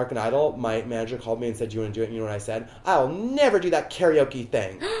season of American Idol, my manager called me and said, "Do you want to do it?" And you know what I said? "I'll never do that karaoke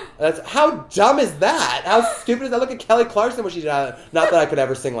thing." How dumb is that? How stupid is that? Look at Kelly Clarkson, what she did. Not that I could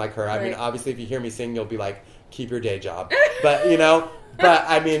ever sing like her. I mean, obviously, if you hear me sing, you'll be like, keep your day job. But, you know,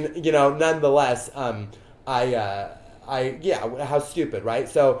 I mean, you know, nonetheless, how stupid, right?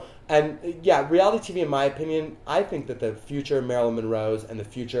 So, and yeah, reality TV, in my opinion, I think that the future Marilyn Monroes and the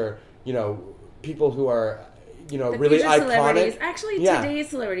future, you know, people who are, you know, really iconic. Actually, today's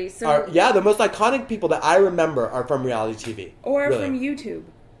celebrities. So the most iconic people that I remember are from reality TV. Or from YouTube.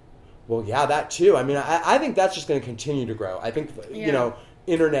 Well, yeah, that too. I mean, I think that's just going to continue to grow. I think, you know,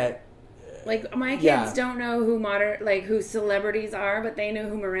 internet... Like, my kids don't know who celebrities are, but they know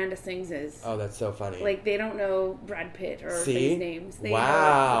who Miranda Sings is. Oh, that's so funny. Like, they don't know Brad Pitt or these names. They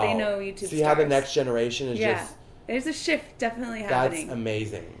know YouTube stars. See how the next generation is just... There's a shift definitely happening. That's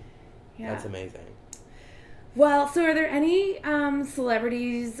amazing. Yeah. That's amazing. Well, so are there any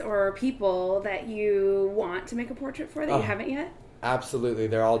celebrities or people that you want to make a portrait for that you haven't yet? Absolutely.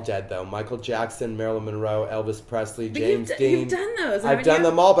 They're all dead, though. Michael Jackson, Marilyn Monroe, Elvis Presley, James Dean. You've done those, I've done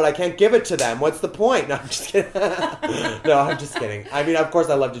them all, but I can't give it to them. What's the point? No, I'm just kidding. No, I'm just kidding. I mean, of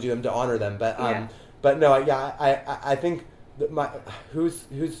course I love to do them to honor them, but no, I think that who's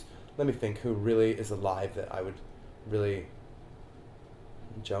let me think, who really is alive that I would really...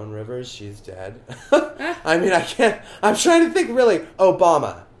 Joan Rivers, she's dead. I mean, I can't... I'm trying to think, really.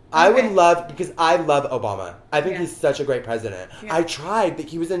 Obama. I would love, because I love Obama. I think he's such a great president. Yeah. I tried,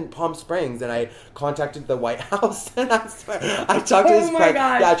 he was in Palm Springs, and I contacted the White House, and I swear, I talked to his God.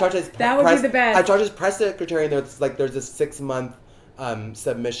 Yeah, I talked to his that would be the best. I talked to his press secretary, and there's a 6-month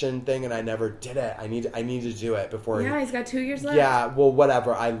submission thing, and I never did it. I need to do it before. Yeah, he's got 2 years left. Yeah, well,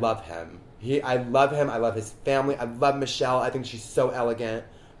 whatever. I love him. I love him. I love his family. I love Michelle. I think she's so elegant.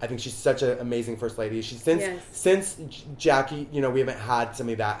 I think she's such an amazing first lady. Since Jackie, you know, we haven't had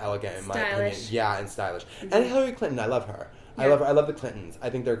somebody that elegant in my opinion. Yeah, and stylish. Mm-hmm. And Hillary Clinton, I love her. Yeah. I love the Clintons. I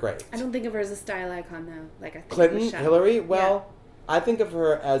think they're great. I don't think of her as a style icon though. Like I think Clinton, Hillary. Well, I think of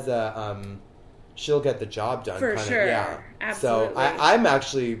her as a she'll get the job done. For sure. Yeah. Absolutely. So I'm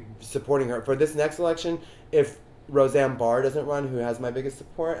actually supporting her for this next election. If Roseanne Barr doesn't run, who has my biggest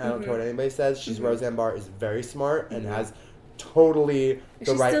support, I don't care what anybody says. Roseanne Barr is very smart and has totally Is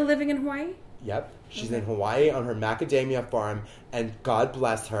she still living in Hawaii? Yep. She's in Hawaii on her macadamia farm, and God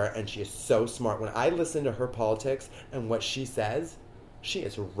bless her, and she is so smart. When I listen to her politics and what she says, she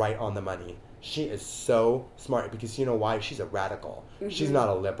is right on the money. She is so smart because you know why? She's a radical. Mm-hmm. She's not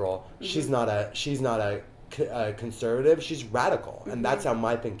a liberal. Mm-hmm. She's not a conservative. She's radical, and that's how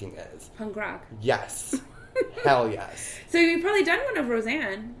my thinking is. Punk rock. Yes. Hell yes. So you've probably done one of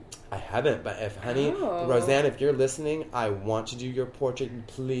Roseanne. I haven't, but Roseanne, if you're listening, I want to do your portrait.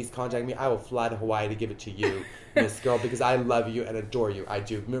 Please contact me. I will fly to Hawaii to give it to you, Miss Girl, because I love you and adore you. I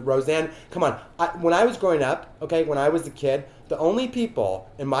do. Roseanne, come on. When I was growing up, when I was a kid, the only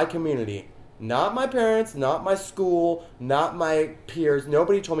people in my community, not my parents, not my school, not my peers,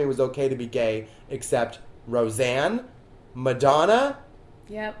 nobody told me it was okay to be gay except Roseanne, Madonna,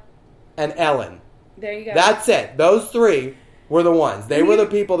 and Ellen. There you go. That's it. Those three were the ones. They were the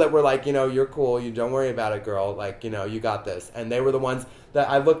people that were like, you know, you're cool. You don't worry about it, girl. Like, you know, you got this. And they were the ones that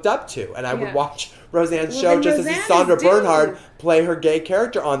I looked up to. And I would watch Roseanne's show just to see Sandra Bernhard play her gay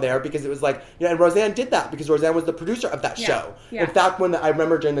character on there because it was like, you know, and Roseanne did that because Roseanne was the producer of that show. Yeah. In fact, I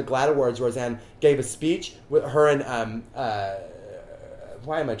remember during the GLAAD Awards, Roseanne gave a speech with her and,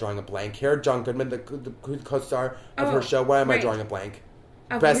 why am I drawing a blank here? John Goodman, the co-star of her show. Why am I drawing a blank?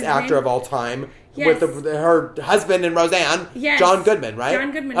 Best actor of all time with her husband and Roseanne, John Goodman, right?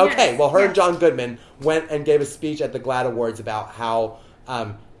 John Goodman, okay, well, her and John Goodman went and gave a speech at the GLAAD Awards about how,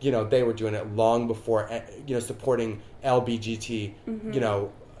 you know, they were doing it long before, you know, supporting LBGT, you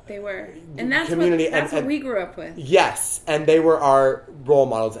know, they were. And that's community. That's what we grew up with. Yes, and they were our role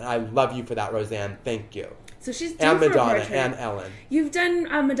models, and I love you for that, Roseanne. Thank you. So she's due for Madonna a portrait. And Ellen. You've done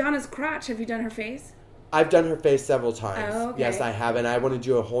Madonna's crotch. Have you done her face? I've done her face several times. Oh, okay. Yes, I have, and I want to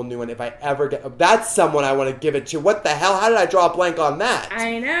do a whole new one. If I ever get... That's someone I want to give it to. What the hell? How did I draw a blank on that?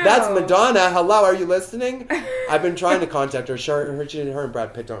 I know. That's Madonna. Hello, are you listening? I've been trying to contact her. Her and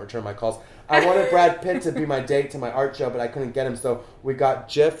Brad Pitt don't return my calls. I wanted Brad Pitt to be my date to my art show, but I couldn't get him, so we got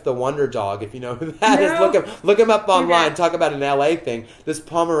Jif the Wonder Dog, if you know who that is. Look him up online. Talk about an LA thing. This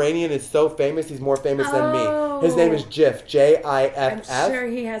Pomeranian is so famous. He's more famous than me. His name is Jiff, Jiff. I'm sure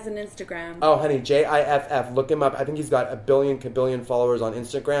he has an Instagram. Oh, honey, Jiff. Look him up. I think he's got a kabillion followers on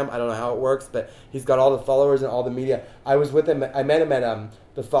Instagram. I don't know how it works, but he's got all the followers and all the media. I was with him. I met him at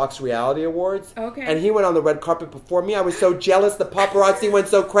the Fox Reality Awards. Okay. And he went on the red carpet before me. I was so jealous. The paparazzi went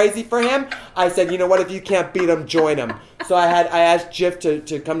so crazy for him. I said, you know what? If you can't beat him, join him. So I asked Jiff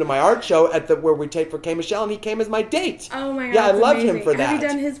to come to my art show where we take for K. Michelle, and he came as my date. Oh my God. Yeah, I loved amazing. him for that. Have you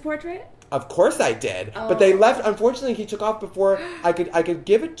done his portrait? Of course I did, but they left. Unfortunately, he took off before I could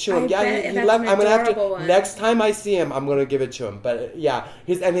give it to him. He left. I'm gonna have to. One. Next time I see him, I'm gonna give it to him. But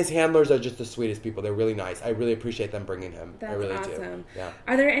his handlers are just the sweetest people. They're really nice. I really appreciate them bringing him. That's I really awesome. do. Yeah.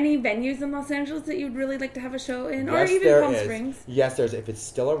 Are there any venues in Los Angeles that you'd really like to have a show in, or even there Palm is. Springs? Yes, there's. If it's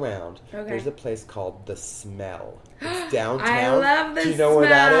still around, there's a place called The Smell. It's downtown. I love the Do you know where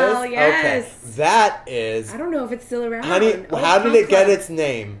that is? Yes. Okay. That is. I don't know if it's still around. Honey, how did it get its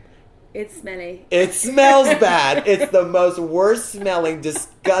name? It's smelly. It smells bad. It's the most worst smelling,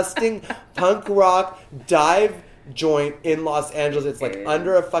 disgusting punk rock dive joint in Los Angeles. It's like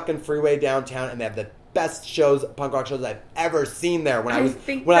under a fucking freeway downtown, and they have the best punk rock shows I've ever seen there. When I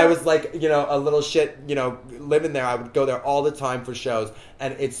was like, a little shit, living there, I would go there all the time for shows,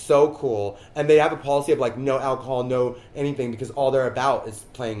 and it's so cool. And they have a policy of like no alcohol, no anything, because all they're about is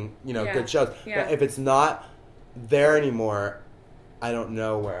playing, good shows. Yeah. But if it's not there anymore, I don't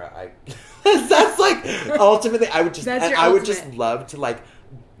know where I. That's like ultimately, I would just love to like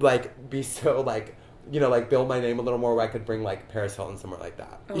be so like build my name a little more where I could bring like Paris Hilton somewhere like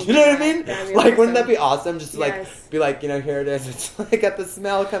that. Oh, you know what I mean? Like, awesome. Wouldn't that be awesome? Just to yes. be like, here it is. It's like at the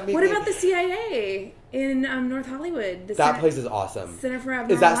Smell. Come meet me. What about the CIA in North Hollywood? That place is awesome. Center for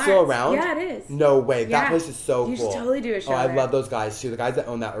Abnormal Is that Arts. still around? Yeah, it is. No way. That place is so cool. You should totally do a show. Oh, I love those guys too. The guys that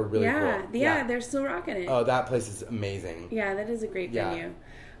own that are really cool. Yeah, they're still rocking it. Oh, that place is amazing. Yeah, that is a great venue.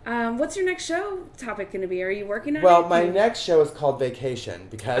 What's your next show topic going to be? Are you working on it? Well, my next show is called Vacation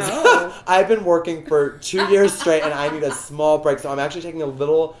because I've been working for 2 years straight and I need a small break. So I'm actually taking a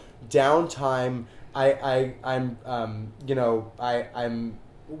little downtime. I'm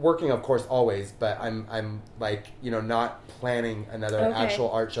working, of course, always, but I'm like, not planning another actual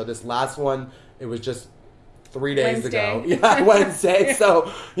art show. This last one, it was just 3 days ago. Yeah, Wednesday.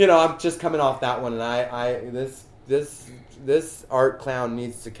 So, I'm just coming off that one, and this art clown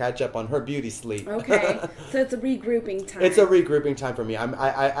needs to catch up on her beauty sleep. Okay, so it's a regrouping time. It's a regrouping time for me. I'm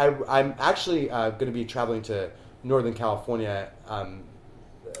actually going to be traveling to Northern California.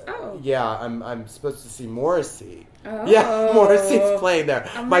 Yeah, I'm supposed to see Morrissey. Oh. Yeah, Morrissey's playing there.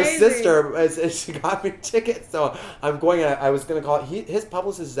 Amazing. My sister she got me tickets, so I'm going. I was going to call his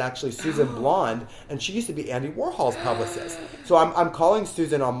publicist is actually Susan Blonde, and she used to be Andy Warhol's publicist. So I'm calling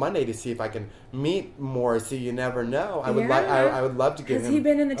Susan on Monday to see if I can meet Morrissey. You never know. I would love to give him. Has he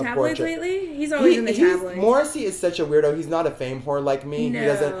been in the tabloids lately? He's always in the tabloids. Morrissey is such a weirdo. He's not a fame whore like me. No. He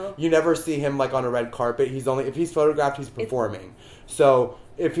doesn't. You never see him like on a red carpet. He's only if he's photographed, he's performing. So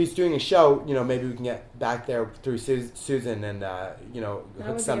if he's doing a show, maybe we can get back there through Susan and,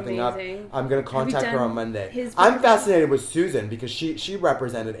 hook something up. I'm going to contact her on Monday. I'm fascinated with Susan because she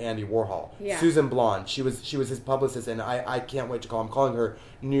represented Andy Warhol. Yeah. Susan Blonde. She was his publicist, and I can't wait to call. I'm calling her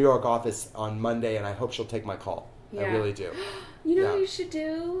New York office on Monday, and I hope she'll take my call. Yeah. I really do. What you should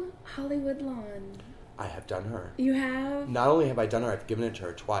do? Hollywood Lawn. I have done her. You have? Not only have I done her, I've given it to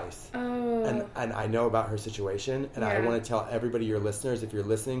her twice. Oh. And I know about her situation, and I want to tell everybody, your listeners, if you're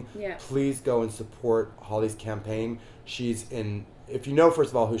listening, please go and support Holly's campaign. She's in, if you know, first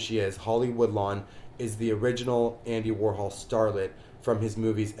of all, who she is, Holly Woodlawn is the original Andy Warhol starlet from his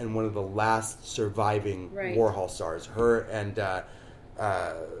movies and one of the last surviving Warhol stars. Her and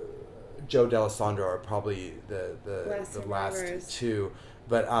Joe D'Alessandro are probably the last two.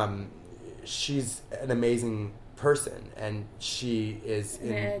 But she's an amazing person, and she is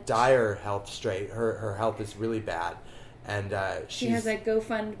in dire health strait. Her health is really bad, and she has a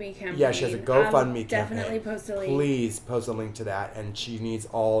GoFundMe campaign. Yeah, she has a GoFundMe campaign. Definitely post a link. Please post a link to that, and she needs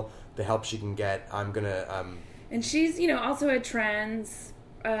all the help she can get. I'm gonna. And she's also a trans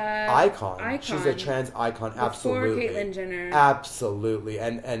icon. She's a trans icon. Absolutely. Before Caitlyn Jenner. Absolutely,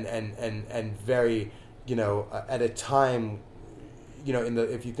 and very at a time.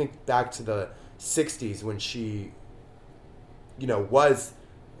 If you think back to the 60s when she, was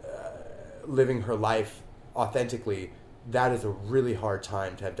living her life authentically, that is a really hard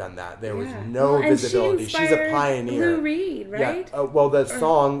time to have done that. There was no visibility. She's a pioneer. Lou Reed, right? Yeah. The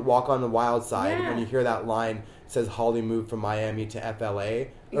song "Walk on the Wild Side." When you hear that line, it says Holly moved from Miami to FLA,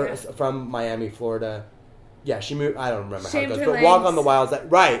 or from Miami, Florida, Yeah, she moved. I don't remember Shaved how it goes, her but Walk legs. on the Wild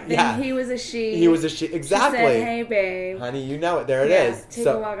Side. Right? Then yeah, he was a she. He was a she. Exactly. She said, "Hey, babe, honey, you know it. There it is. Take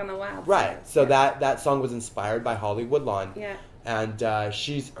a walk on the wild side." Right. So that song was inspired by Holly Woodlawn. Yeah. And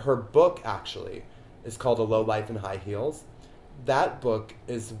her book actually is called A Low Life in High Heels. That book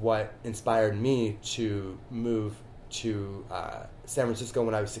is what inspired me to move to San Francisco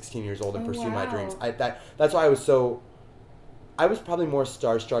when I was 16 years old and pursue my dreams. That's why I was probably more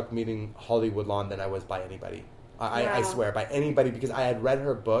starstruck meeting Holly Woodlawn than I was by anybody. I swear, by anybody, because I had read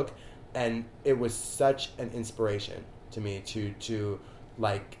her book, and it was such an inspiration to me to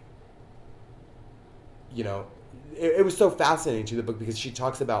like, you know, it was so fascinating to the book because she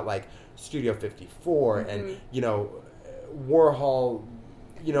talks about like Studio 54 and, you know, Warhol,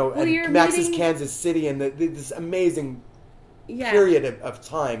 you know, and Max's Kansas City and this amazing period of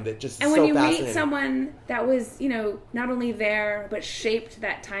time that just is so fascinating. And when you meet someone that was, you know, not only there, but shaped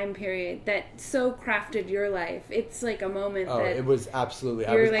that time period, that so crafted your life, it's like a moment that... it was absolutely...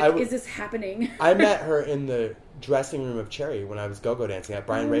 is this happening? I met her in the dressing room of Cherry when I was go-go dancing at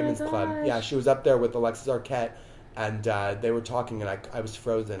Brian Raymond's club. Yeah, she was up there with Alexis Arquette. And they were talking, and I was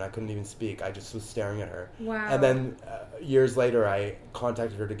frozen. I couldn't even speak. I just was staring at her. Wow. And then years later, I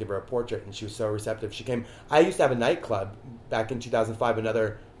contacted her to give her a portrait, and she was so receptive. She came. I used to have a nightclub back in 2005,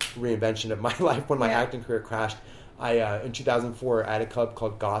 another reinvention of my life when my acting career crashed. In 2004, I had a club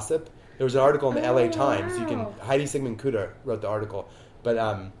called Gossip. There was an article in the LA Times. Wow. Heidi Sigmund-Kutter wrote the article.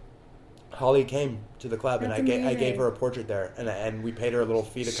 But Holly came to the club, and I gave her a portrait there, and we paid her a little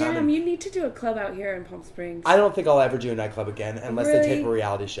fee to come. Sham, you need to do a club out here in Palm Springs. I don't think I'll ever do a nightclub again unless they tape a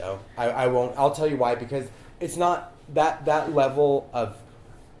reality show. I won't. I'll tell you why, because it's not that level of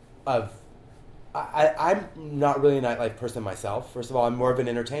I'm not really a nightlife person myself. First of all, I'm more of an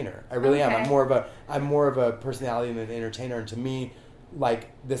entertainer. I really am. I'm more of a personality than an entertainer, and to me,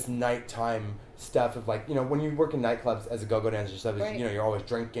 like this nighttime stuff of like, you know, when you work in nightclubs as a go-go dancer stuff, is, you know, you're always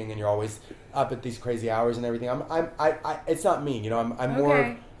drinking and you're always up at these crazy hours and everything. It's not me, you know. I'm more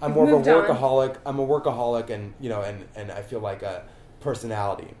of a workaholic. I'm a workaholic, and you know, and I feel like a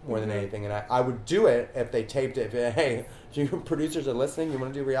personality more than anything. And I would do it if they taped it. Hey, if you producers are listening, you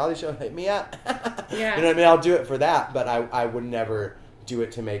want to do a reality show, hit me up. Yeah. You know what I mean? I'll do it for that, but I would never do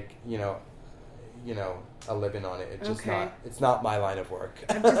it to make, you know, a living on it. It's just it's not my line of work.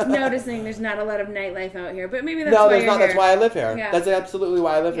 I'm just noticing there's not a lot of nightlife out here, but maybe that's why you're here. That's why I live here. Yeah. That's absolutely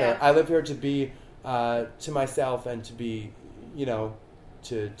why I live here. I live here to be to myself and to be, you know,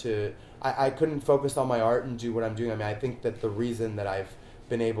 I couldn't focus on my art and do what I'm doing. I mean, I think that the reason that I've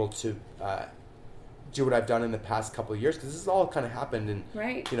been able to do what I've done in the past couple of years, because this has all kind of happened in,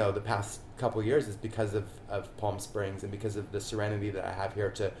 you know, the past couple of years, is because of Palm Springs and because of the serenity that I have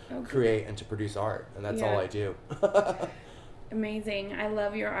here to create and to produce art. And that's all I do. Amazing. I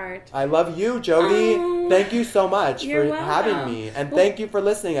love your art. I love you, Jody. Thank you so much for having me. And thank you for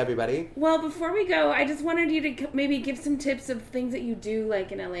listening, everybody. Well, before we go, I just wanted you to maybe give some tips of things that you do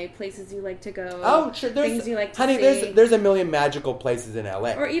like in LA, places you like to go. Oh, sure. Things you like to see. Honey, there's a million magical places in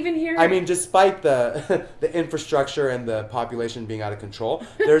LA. Or even here. I mean, despite the infrastructure and the population being out of control,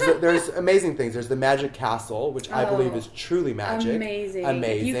 there's amazing things. There's the Magic Castle, which I believe is truly magic.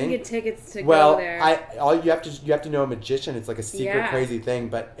 Amazing. You can get tickets to go there. You have to know a magician. It's like a secret crazy thing,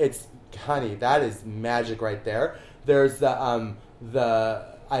 but it's, honey, that is magic right there. There's I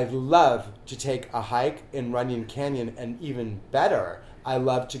love to take a hike in Runyon Canyon, and even better, I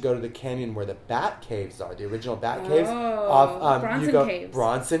love to go to the canyon where the Bat Caves are, the original Bat Caves.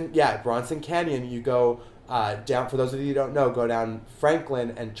 Bronson Caves. Bronson Canyon. You go down, for those of you who don't know, go down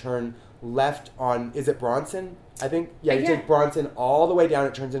Franklin and turn left on, is it Bronson? I think, you take Bronson all the way down.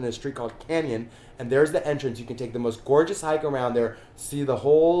 It turns into a street called Canyon, and there's the entrance. You can take the most gorgeous hike around there, see the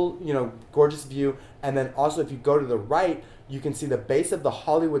whole, you know, gorgeous view, and then also if you go to the right, you can see the base of the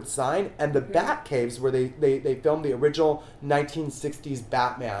Hollywood sign and the Bat Caves where they filmed the original 1960s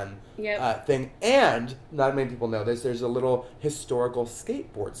Batman thing. And not many people know this. There's a little historical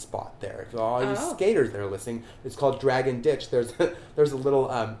skateboard spot there. For all you skaters that are listening, it's called Dragon Ditch. There's a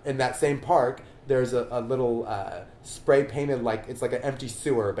little in that same park. There's a little spray painted, like it's like an empty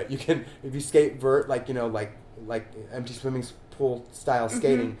sewer, but you can, if you skate like empty swimming pool style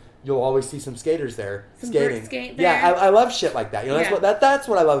skating, you'll always see some skaters there skating. Skate there. Yeah, I love shit like that. You know, that's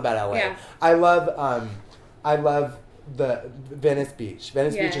what I love about LA. Yeah. I love the Venice Beach.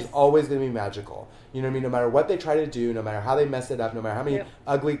 Venice Beach is always going to be magical. You know what I mean? No matter what they try to do, no matter how they mess it up, no matter how many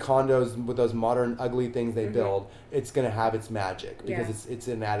ugly condos with those modern ugly things they build, it's going to have its magic because it's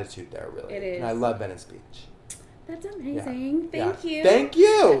an attitude there, really. It is. And I love Venice Beach. That's amazing. Thank you. Thank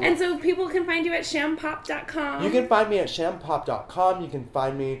you. And so people can find you at shampop.com. You can find me at shampop.com. You can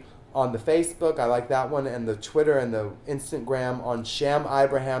find me on the Facebook. I like that one, and the Twitter and the Instagram on Sham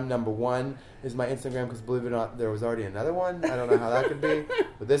Ibrahim #1 is my Instagram, because believe it or not, there was already another one. I don't know how that could be.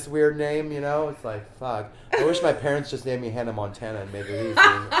 With this weird name, it's like, fuck. I wish my parents just named me Hannah Montana and made it easy,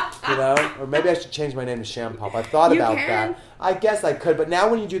 Or maybe I should change my name to Sham Pop. I thought about that. I guess I could, but now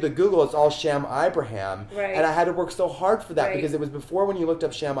when you do the Google, it's all Sham Ibrahim. Right. And I had to work so hard for that, because it was before, when you looked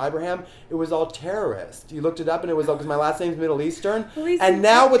up Sham Ibrahim, it was all terrorist. You looked it up and it was all, because my last name's Middle Eastern. And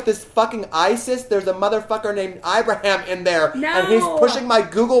now with this fucking ISIS, there's a motherfucker named Ibrahim in there. No. And he's pushing my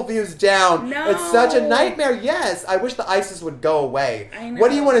Google views down. No. It's such a nightmare. Yes. I wish the ISIS would go away. I know.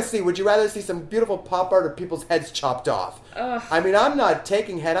 What do you want to see? Would you rather see some beautiful pop art or people's heads chopped off? Ugh. I mean, I'm not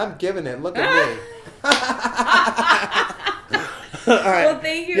taking head, I'm giving it. Look at me. All right. Well,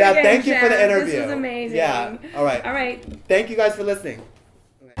 thank you again, thank you for the Sham. interview. This was amazing. Yeah. All right. Thank you guys for listening.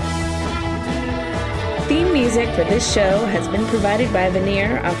 Theme music for this show has been provided by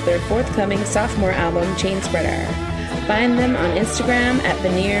Veneer off their forthcoming sophomore album, Chainspreader. Find them on Instagram at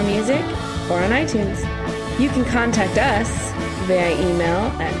Veneer Music or on iTunes. You can contact us via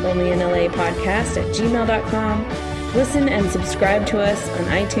email at onlyinlapodcast@gmail.com. Listen and subscribe to us on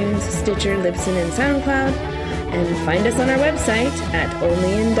iTunes, Stitcher, Libsyn, and SoundCloud. And find us on our website at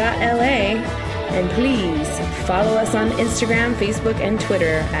onlyin.la. And please follow us on Instagram, Facebook, and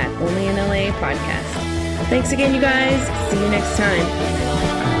Twitter at onlyinla podcast. Thanks again, you guys. See you next time.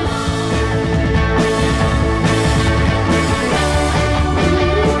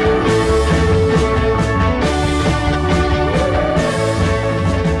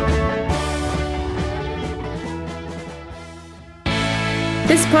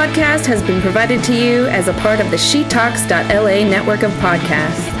 This podcast has been provided to you as a part of the SheTalks.la network of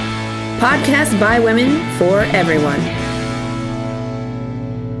podcasts. Podcasts by women for everyone.